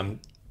genuinely am.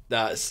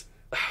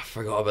 I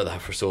forgot about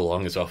that for so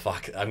long as well.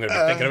 Fuck, I'm going to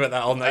be thinking about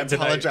that all night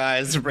tonight. I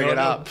apologise to bring it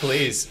up.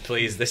 Please.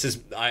 This is...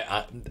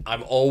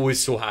 I'm always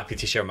so happy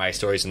to share my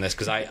stories in this,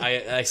 because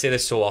I say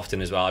this so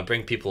often as well. I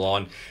bring people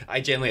on.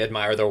 I genuinely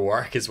admire their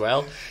work as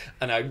well.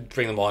 And I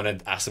bring them on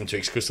and ask them to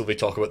exclusively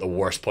talk about the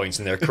worst points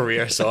in their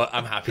career. So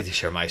I'm happy to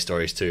share my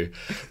stories too.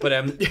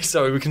 But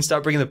sorry, we can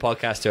start bringing the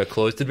podcast to a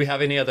close. Did we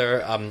have any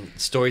other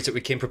stories that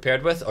we came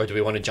prepared with? Or do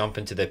we want to jump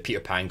into the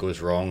Peter Pan Goes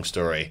Wrong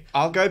story?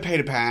 I'll go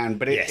Peter Pan,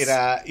 but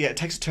it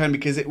takes a turn,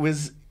 because it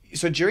was...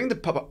 So during the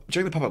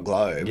pop-up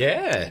globe,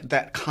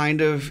 that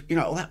kind of,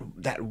 all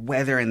that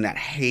weather and that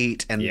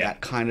heat and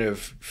that kind of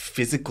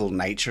physical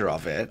nature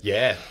of it.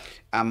 Yeah.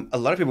 A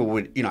lot of people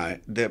would,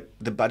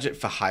 the budget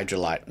for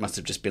Hydrolite must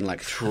have just been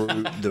like through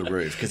the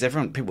roof, because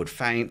people would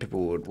faint,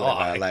 people would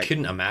whatever. I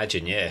couldn't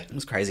imagine, It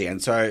was crazy.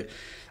 And so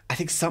I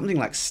think something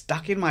like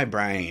stuck in my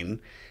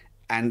brain,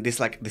 and this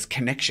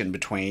connection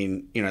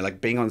between, like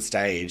being on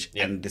stage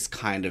and this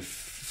kind of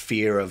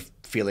fear of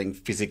feeling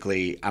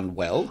physically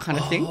unwell kind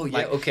of thing. Oh,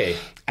 yeah, okay.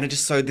 And it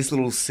just sowed this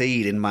little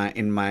seed in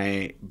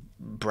my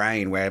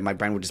brain, where my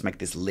brain would just make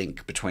this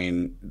link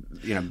between,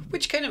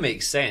 Which kind of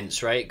makes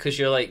sense, right? Because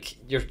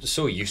you're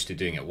so used to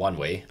doing it one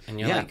way, and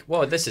you're like,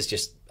 well, this is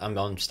just, I'm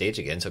on stage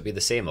again, so it'd be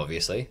the same,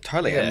 obviously.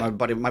 Totally. Yeah.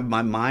 And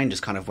my mind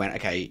just kind of went,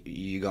 okay,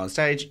 you go on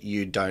stage,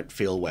 you don't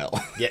feel well.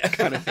 Yeah.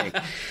 kind of thing.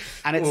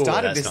 And it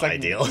started this like,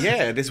 ideal.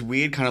 This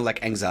weird kind of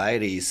like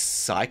anxiety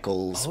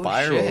cycle,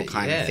 spiral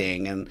kind of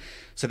thing. And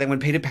so then when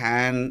Peter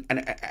Pan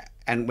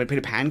and when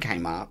Peter Pan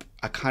came up,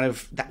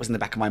 that was in the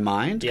back of my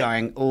mind,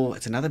 going, oh,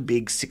 it's another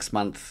big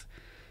 6-month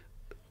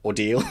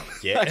ordeal.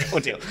 Yeah.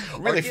 Ordeal.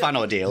 Really fun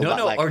ordeal.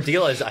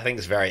 Ordeal is, I think,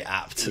 is very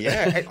apt.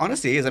 Yeah, it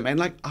honestly is. I mean,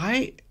 like,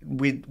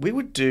 we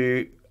would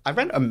do... I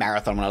ran a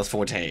marathon when I was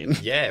 14.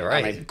 Yeah,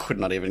 right. I mean, could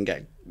not even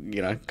get,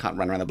 can't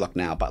run around the block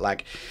now. But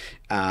like,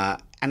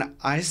 and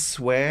I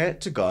swear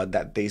to God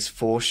that these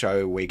 4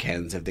 show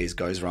weekends of these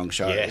Goes Wrong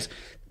shows,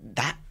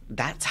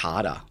 that's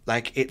harder.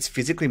 Like, it's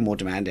physically more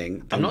demanding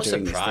than I'm not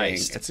doing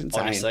surprised. This thing. It's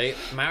insane. Honestly,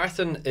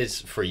 marathon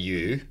is for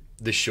you.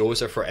 The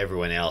shows are for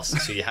everyone else.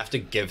 So you have to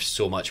give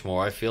so much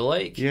more, I feel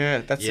like. Yeah,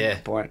 that's a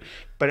good point.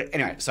 But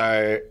anyway,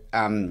 so...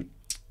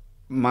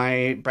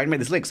 my brain made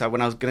this link. So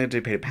when I was going to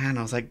do Peter Pan,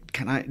 I was like,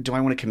 do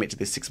I want to commit to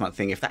this 6-month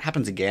thing? If that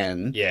happens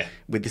again,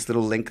 with this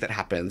little link that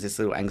happens, this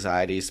little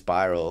anxiety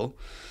spiral,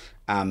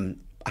 I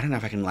don't know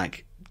if I can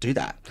like do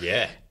that.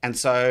 Yeah. And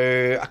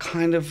so I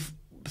kind of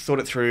thought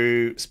it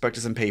through, spoke to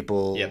some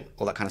people,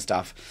 all that kind of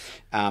stuff.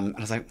 And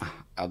I was like,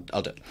 I'll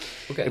do it.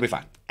 Okay. It'll be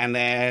fine. And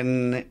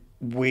then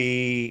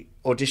we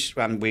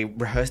we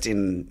rehearsed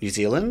in New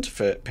Zealand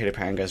for Peter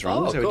Pan Goes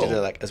Wrong. Oh, so cool. we did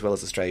it as well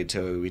as Australia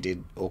too. We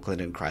did Auckland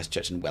and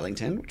Christchurch and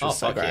Wellington, which was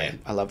so great. Yeah.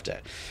 I loved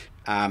it.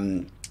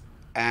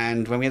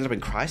 And when we ended up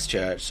in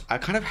Christchurch, I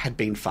kind of had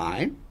been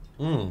fine.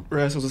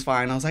 Rehearsals was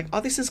fine. I was like,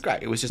 oh, this is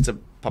great. It was just a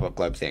pop-up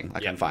globe thing.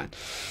 Like, I'm fine.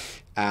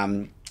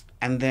 And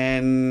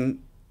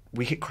then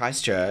we hit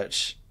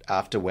Christchurch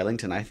after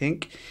Wellington, I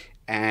think,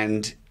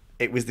 and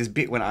it was this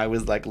bit when I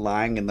was like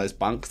lying in those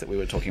bunks that we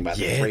were talking about,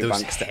 the 3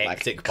 bunks that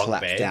like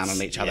collapsed down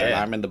on each other, and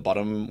I'm in the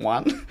bottom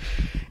one.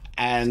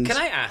 And can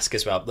I ask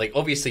as well, like,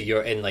 obviously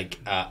you're in like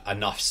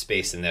enough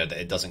space in there that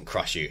it doesn't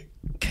crush you.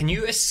 Can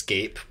you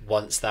escape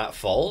once that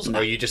falls, or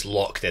are you just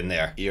locked in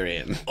there? You're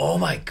in. Oh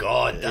my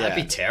god, that'd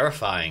be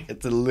terrifying.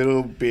 It's a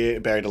little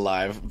bit buried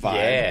alive vibe.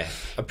 Yeah.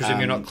 I presume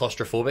you're not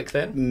claustrophobic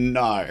then?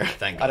 No.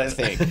 Thank God. I don't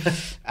think.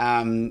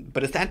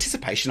 But it's the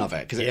anticipation of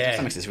it, because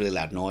it makes this really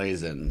loud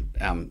noise, and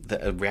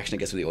the reaction it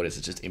gets from the audience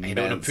is just immense. You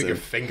don't want to put your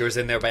fingers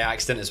in there by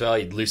accident as well.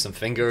 You'd lose some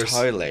fingers.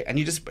 Totally. And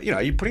you just,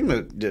 you're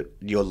putting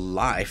your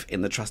life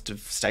in the trust of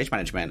stage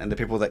management and the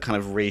people that kind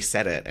of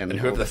reset it. And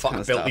whoever the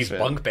fuck built these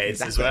bunk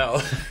beds as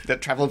well.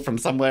 That travelled from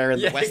somewhere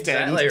in the West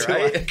End to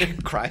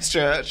like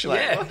Christchurch.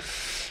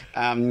 Anyways,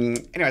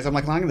 I'm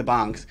like lying in the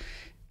bunks,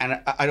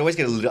 and I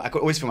could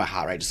always feel my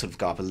heart rate just sort of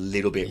go up a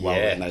little bit while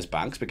we're in those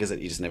bunks, because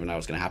you just never know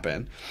what's going to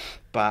happen.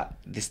 But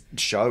this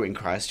show in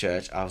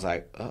Christchurch, I was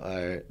like,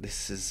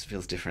 this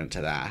feels different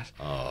to that.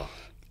 Oh.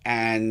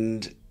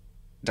 And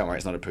don't worry,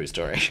 it's not a poo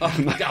story.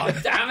 Oh, God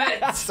damn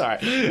it! Sorry.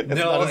 It's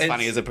not as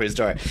funny as a poo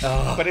story.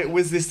 Oh. But it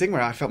was this thing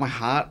where I felt my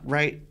heart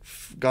rate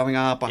going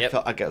up. I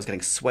felt like I was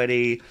getting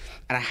sweaty.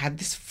 And I had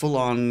this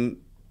full-on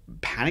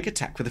panic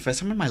attack for the first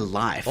time in my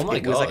life. Oh, my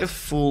God. It was like a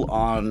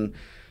full-on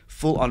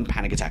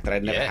panic attack that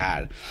I'd never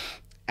had.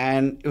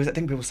 And it was that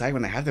thing people say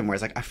when they have them, where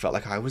it's like, I felt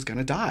like I was going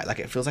to die. Like,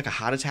 it feels like a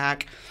heart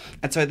attack.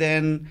 And so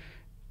then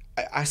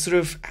I sort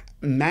of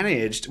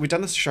managed... We've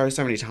done this show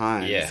so many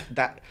times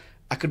that...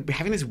 I could be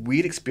having this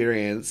weird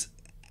experience,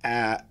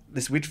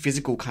 this weird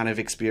physical kind of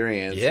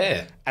experience.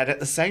 Yeah. And at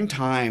the same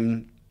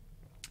time,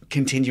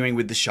 continuing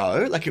with the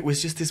show. Like, it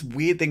was just this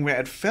weird thing where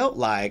it felt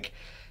like,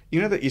 you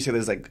know that you see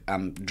there's like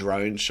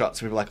drone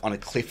shots where people like on a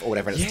cliff or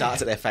whatever, and it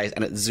starts at their face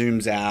and it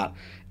zooms out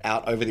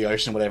over the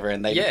ocean or whatever,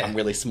 and they become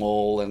really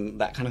small and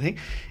that kind of thing.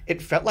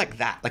 It felt like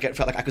that. Like, it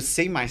felt like I could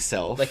see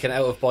myself. Like an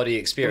out-of-body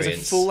experience. It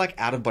was a full like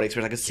out-of-body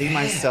experience. I could see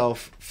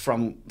myself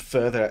from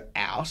further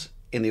out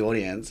in the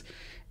audience.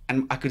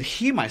 And I could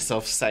hear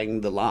myself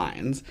saying the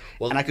lines,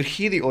 and I could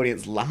hear the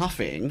audience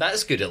laughing.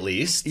 That's good, at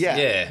least.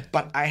 Yeah.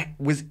 But I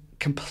was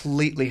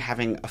completely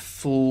having a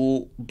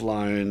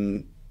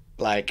full-blown,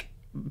 like,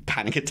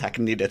 panic attack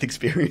and near-death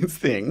experience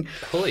thing.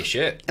 Holy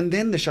shit. And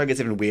then the show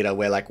gets even weirder,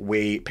 where, like,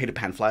 Peter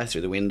Pan flies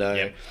through the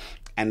window,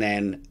 and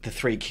then the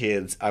 3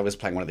 kids, I was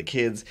playing one of the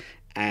kids,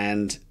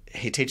 and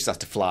he teaches us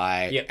to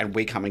fly, and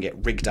we come and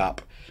get rigged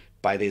up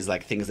by these,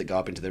 like, things that go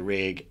up into the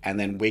rig, and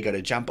then we go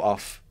to jump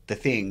off the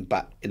thing,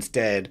 but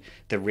instead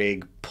the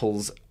rig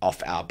pulls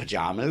off our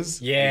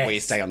pajamas. And we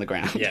stay on the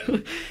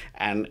ground.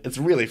 And it's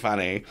really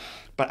funny.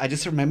 But I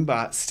just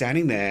remember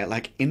standing there,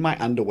 like, in my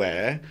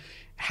underwear,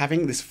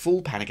 having this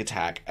full panic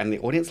attack, and the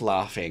audience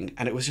laughing,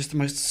 and it was just the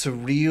most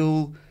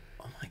surreal,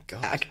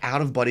 like,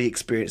 out-of-body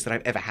experience that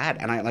I've ever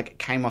had. And I, like,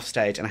 came off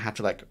stage and I had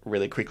to, like,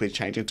 really quickly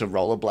change into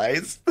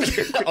rollerblades.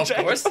 Of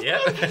course,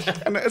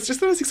 And it's just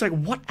those things like,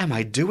 what am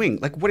I doing?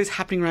 Like, what is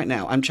happening right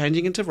now? I'm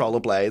changing into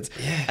rollerblades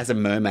as a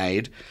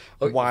mermaid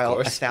while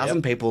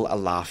 1,000 people are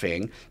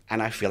laughing,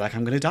 and I feel like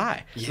I'm going to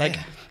die. Like,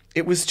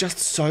 it was just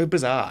so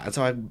bizarre. And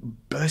so I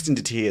burst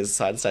into tears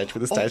side stage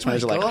with the stage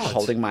manager, like,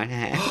 holding my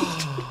hand.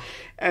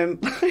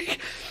 And,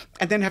 like...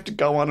 And then have to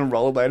go on and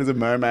rollerblade as a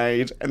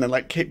mermaid, and then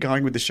like keep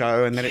going with the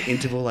show. And then at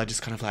interval, I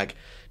just kind of like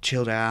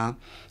chilled out.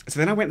 So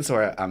then I went and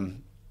saw a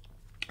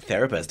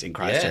therapist in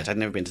Christchurch. I'd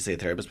never been to see a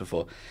therapist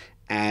before,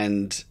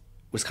 and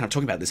was kind of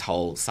talking about this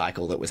whole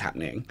cycle that was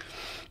happening.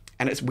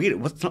 And it's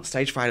weird. It's not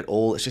stage fright at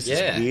all. It's just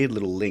this weird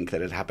little link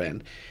that had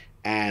happened.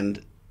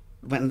 And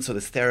went and saw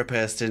this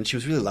therapist, and she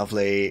was really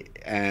lovely.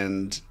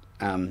 And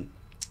I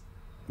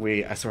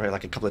saw her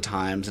like a couple of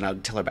times, and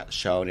I'd tell her about the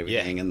show and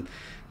everything. And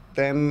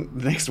then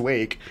the next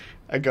week,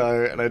 I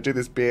go and I do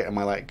this bit, and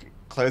my like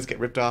clothes get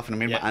ripped off, and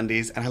I'm in my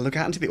undies, and I look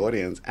out into the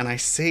audience, and I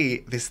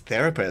see this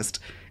therapist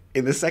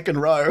in the second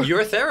row.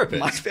 You're a therapist?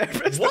 My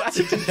therapist. What?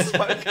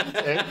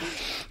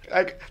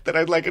 That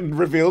I'd like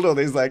revealed all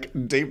these like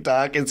deep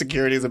dark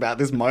insecurities about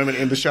this moment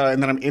in the show,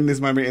 and then I'm in this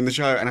moment in the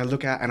show, and I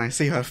look out and I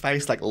see her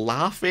face like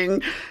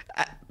laughing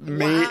at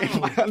me in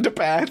my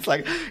underpants.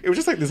 Like, it was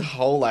just like this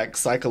whole like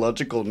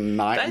psychological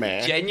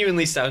nightmare. That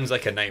genuinely sounds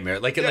like a nightmare.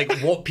 Like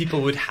what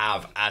people would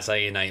have as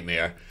a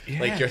nightmare.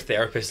 Like your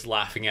therapist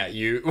laughing at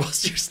you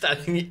whilst you're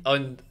standing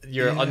on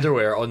your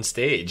underwear on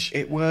stage.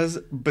 It was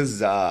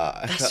bizarre.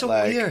 That's so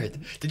weird.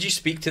 Did you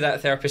speak to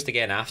that therapist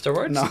again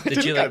afterwards? No, I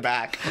didn't go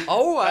back.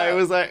 Oh, wow. I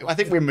was like, I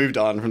think we moved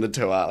on from the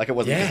tour. Like, it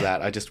wasn't because of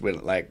that. I just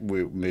went, like,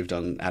 we moved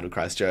on out of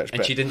Christchurch.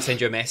 And she didn't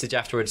send you a message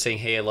afterwards saying,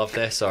 hey, I love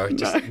this, or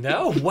just...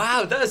 No?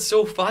 Wow, that that's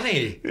so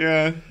funny.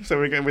 Yeah. So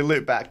we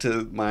loop back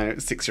to my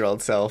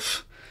 6-year-old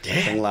self.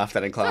 Yeah. Being laughed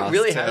at in class. That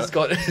really has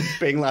got...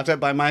 being laughed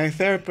at by my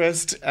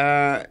therapist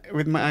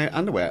with my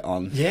underwear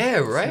on. Yeah,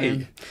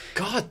 right. So,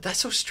 God, that's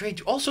so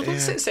strange. Also, don't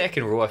sit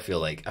second row, I feel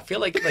like. If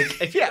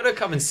you're going to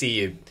come and see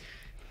you,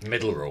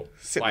 middle row.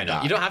 Why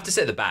not? You don't have to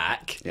sit at the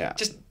back. Yeah.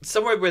 Just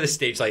somewhere where the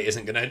stage light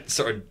isn't going to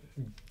sort of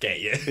get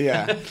you.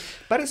 Yeah.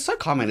 But it's so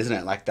common, isn't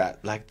it? Like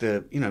that, like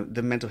the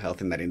mental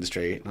health in that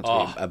industry. Not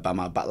to be a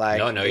bummer, but like,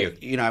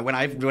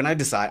 when I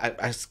decide,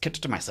 I kept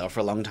it to myself for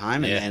a long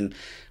time. And then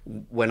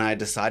when I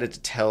decided to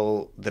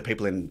tell the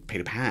people in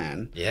Peter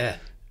Pan,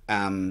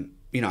 and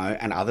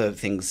other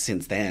things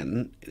since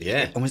then,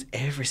 almost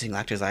every single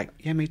actor is like,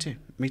 yeah, me too.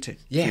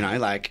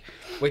 Yeah.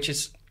 Which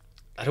is,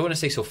 I don't want to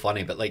say so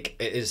funny, but like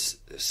it is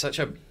such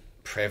a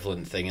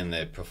prevalent thing in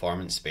the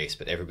performance space,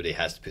 but everybody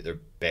has to put their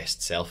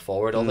best self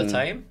forward all the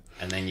time,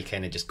 and then you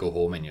kind of just go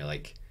home and you're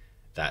like,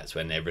 that's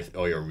when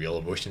all your real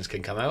emotions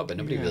can come out, but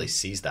nobody really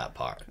sees that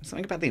part.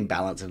 Something about the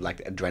imbalance of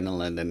like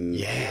adrenaline and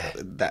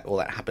that all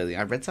that happens.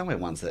 I read somewhere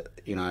once that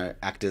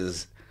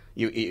actors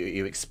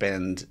you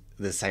expend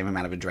the same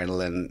amount of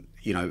adrenaline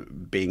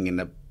being in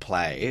a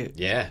play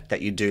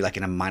that you do like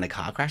in a minor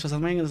car crash or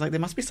something. It's like there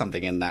must be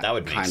something in that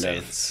would make kind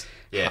sense.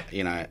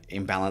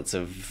 Imbalance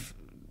of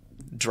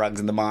drugs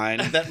in the mind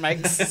that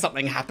makes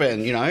something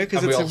happen,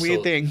 because it's a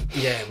weird thing.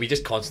 Yeah, we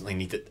just constantly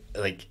need to,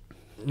 like,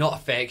 not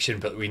affection,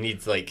 but we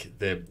need like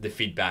the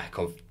feedback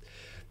of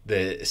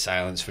the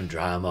silence from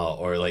drama,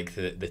 or like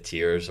the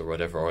tears or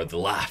whatever, or the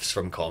laughs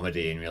from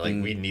comedy, and we're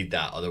like, we need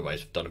that, otherwise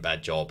we've done a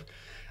bad job.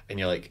 And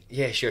you're like,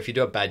 yeah, sure, if you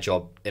do a bad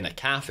job in a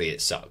cafe, it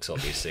sucks,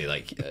 obviously.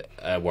 Like,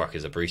 I work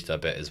as a barista a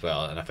bit as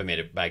well, and if I made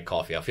a bad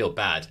coffee, I feel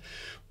bad.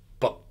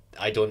 But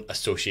I don't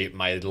associate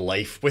my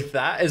life with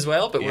that as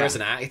well. But whereas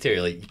an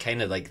actor, like, you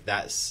kind of like,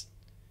 that's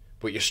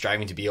what you're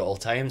striving to be at all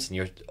times, and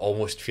you're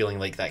almost feeling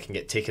like that can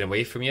get taken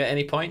away from you at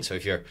any point. So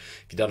if you've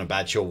done a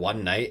bad show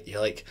one night,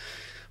 you're like,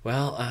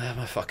 well, I'm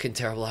a fucking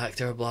terrible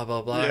actor, blah,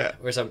 blah, blah. Yeah.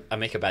 Whereas I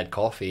make a bad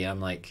coffee, I'm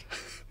like...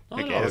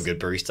 I'm a good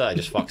barista. I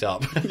just fucked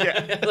up.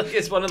 Like,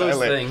 it's one of those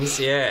things.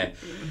 Yeah.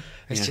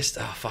 It's just,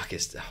 fuck.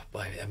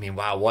 I mean,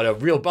 wow, what a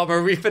real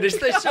bummer we finished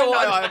this show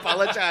on. I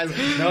apologise.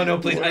 No,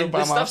 please.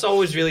 This stuff's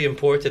always really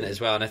important as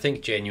well. And I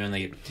think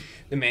genuinely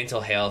the mental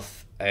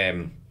health,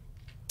 I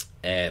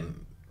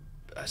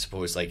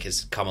suppose, like,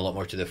 has come a lot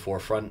more to the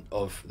forefront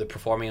of the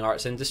performing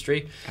arts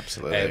industry.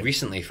 Absolutely.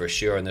 Recently, for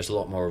sure. And there's a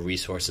lot more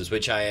resources,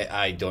 which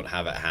I don't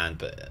have at hand,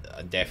 but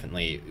I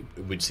definitely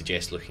would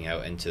suggest looking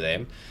out into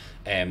them.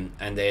 And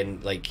then,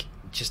 like,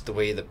 just the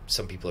way that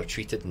some people are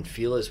treated and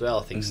feel as well.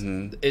 I think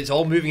it's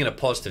all moving in a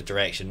positive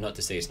direction. Not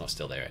to say it's not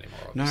still there anymore,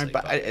 obviously. No,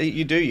 but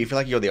you do. You feel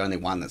like you're the only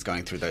one that's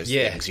going through those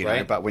things, you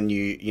know. But when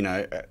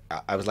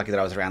I was lucky that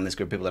I was around this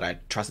group of people that I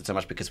trusted so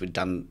much because we'd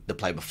done the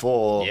play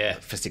before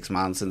for 6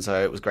 months, and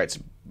so it was great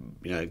to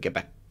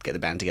get the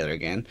band together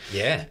again.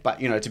 Yeah. But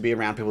to be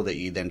around people that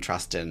you then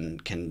trust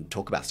and can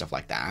talk about stuff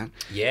like that.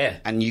 Yeah.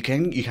 And you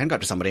can go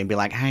up to somebody and be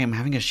like, hey, I'm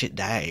having a shit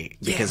day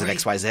because of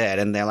XYZ,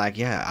 and they're like,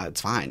 yeah,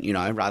 it's fine,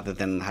 rather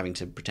than having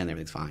to pretend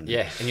everything's fine.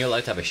 Yeah, and you're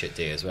allowed to have a shit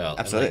day as well.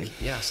 Absolutely.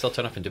 Like, I still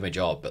turn up and do my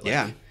job, but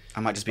like, I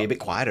might just be a bit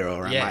quieter,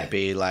 or I might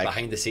be like...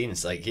 behind the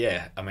scenes, like,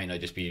 I might not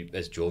just be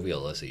as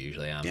jovial as I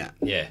usually am.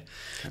 Yeah.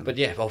 But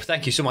well,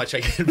 thank you so much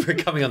again for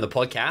coming on the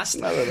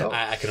podcast. Not at all.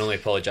 I can only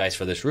apologise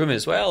for this room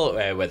as well,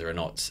 whether or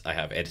not I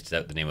have edited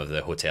out the name of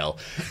the hotel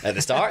at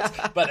the start.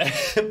 But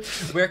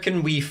where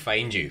can we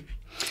find you?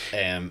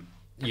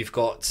 You've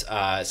got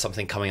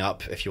something coming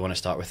up, if you want to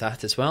start with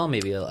that as well.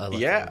 Maybe I'm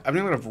doing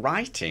a lot of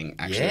writing,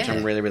 actually, which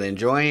I'm really, really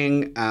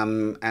enjoying.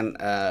 And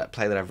a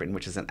play that I've written,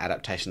 which is an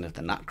adaptation of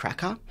the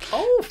Nutcracker,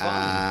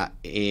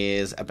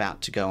 is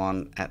about to go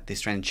on at the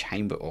Australian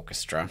Chamber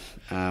Orchestra.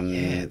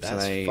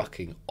 That's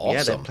fucking awesome.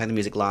 Yeah, they play the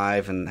music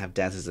live and have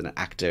dancers and an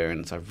actor,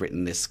 and so I've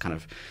written this kind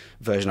of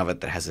version of it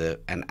that has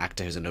an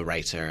actor who's a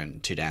narrator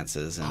and 2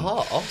 dancers. And,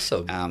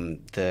 awesome.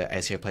 The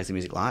ACO plays the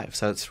music live,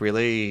 so it's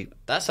really...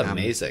 That's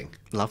amazing.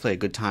 Lovely, a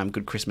good time,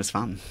 good Christmas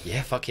fun.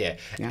 Yeah, fuck yeah.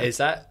 Is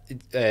that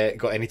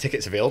got any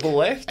tickets available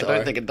left? I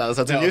don't think it does.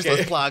 That's a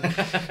useless plug.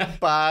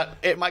 But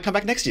it might come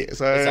back next year.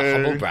 So it's a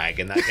humble brag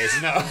in that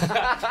case.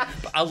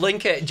 No, I'll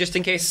link it just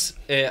in case.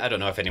 I don't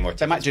know if any more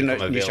tickets become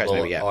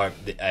available or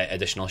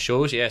additional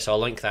shows. So I'll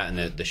link that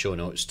in the show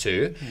notes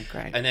too.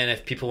 Great. And then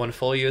if people want to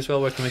follow you as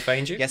well, where can we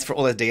find you? Yes, for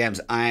all those DMs.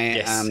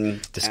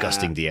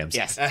 Disgusting DMs.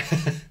 Yes.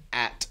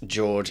 At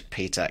George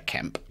Peter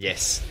Kemp.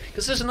 Yes.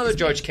 Because there's another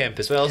George Kemp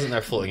as well, isn't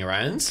there, floating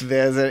around?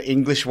 There's an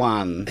English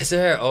one. Is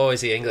there? Oh,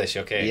 is he English?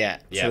 Okay. Yeah.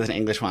 So there's an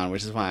English one,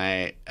 which is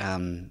why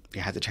I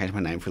had to change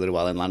my name for a little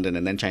while in London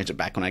and then changed it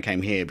back when I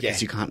came here,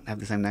 because you can't have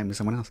the same name as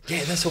someone else.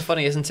 Yeah, that's so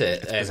funny, isn't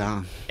it? It's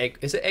bizarre.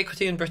 Is it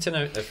Equity in Britain?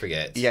 I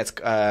forget. Yeah,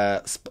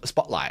 it's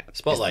Spotlight.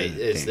 Spotlight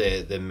is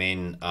the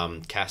main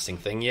casting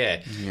thing,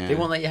 They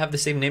won't let you have the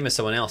same name as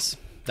someone else.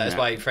 That's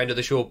why friend of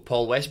the show,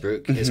 Paul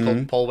Westbrook, is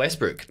called Paul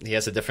Westbrook. He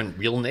has a different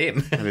real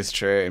name. That is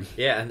true.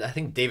 Yeah, and I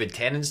think David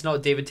Tennant's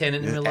not David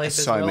Tennant in real life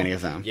as so well. many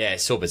of them. Yeah,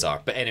 it's so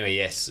bizarre. But anyway,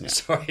 yes,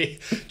 sorry.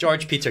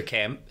 George Peter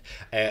Kemp.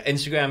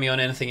 Instagram, you on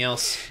anything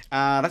else?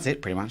 That's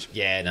it, pretty much.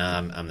 Yeah,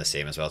 no, I'm the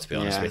same as well, to be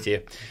honest with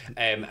you.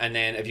 And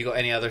then, have you got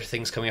any other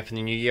things coming up in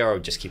the new year, or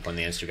just keep on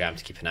the Instagram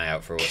to keep an eye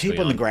out for what's going on?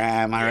 Keep on the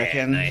gram, I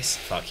reckon. Nice.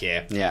 Fuck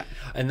yeah. Yeah.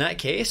 In that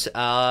case,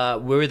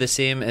 we're the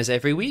same as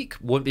every week.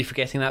 Won't be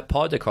forgetting that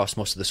pod across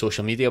most of the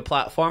social media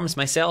platforms.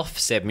 Myself,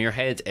 Seb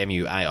Muirhead,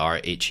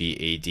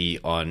 Muirhead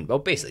on, well,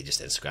 basically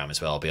just Instagram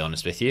as well, I'll be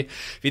honest with you.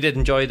 If you did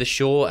enjoy the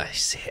show, I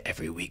say it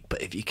every week,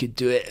 but if you could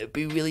do it, it'd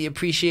be really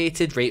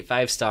appreciated. Rate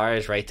 5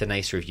 stars, write a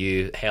nice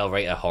review. Hell,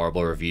 write a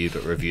horrible review,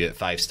 but review it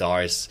 5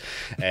 stars.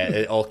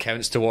 It all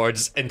counts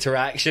towards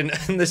interaction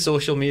and the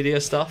social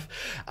media stuff.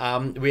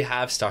 We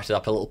have started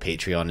up a little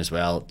Patreon as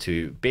well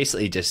to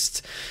basically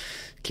just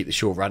keep the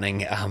show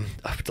running. I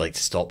would like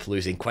to stop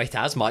losing quite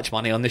as much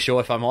money on the show,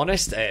 if I'm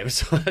honest.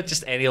 So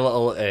just any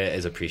little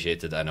is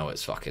appreciated. I know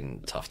it's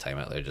fucking tough time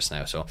out there just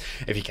now, so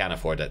if you can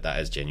afford it, that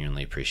is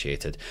genuinely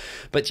appreciated.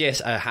 But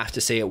yes, I have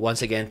to say it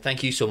once again,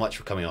 thank you so much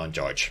for coming on,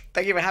 George.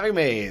 Thank you for having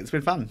me. It's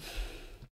been fun.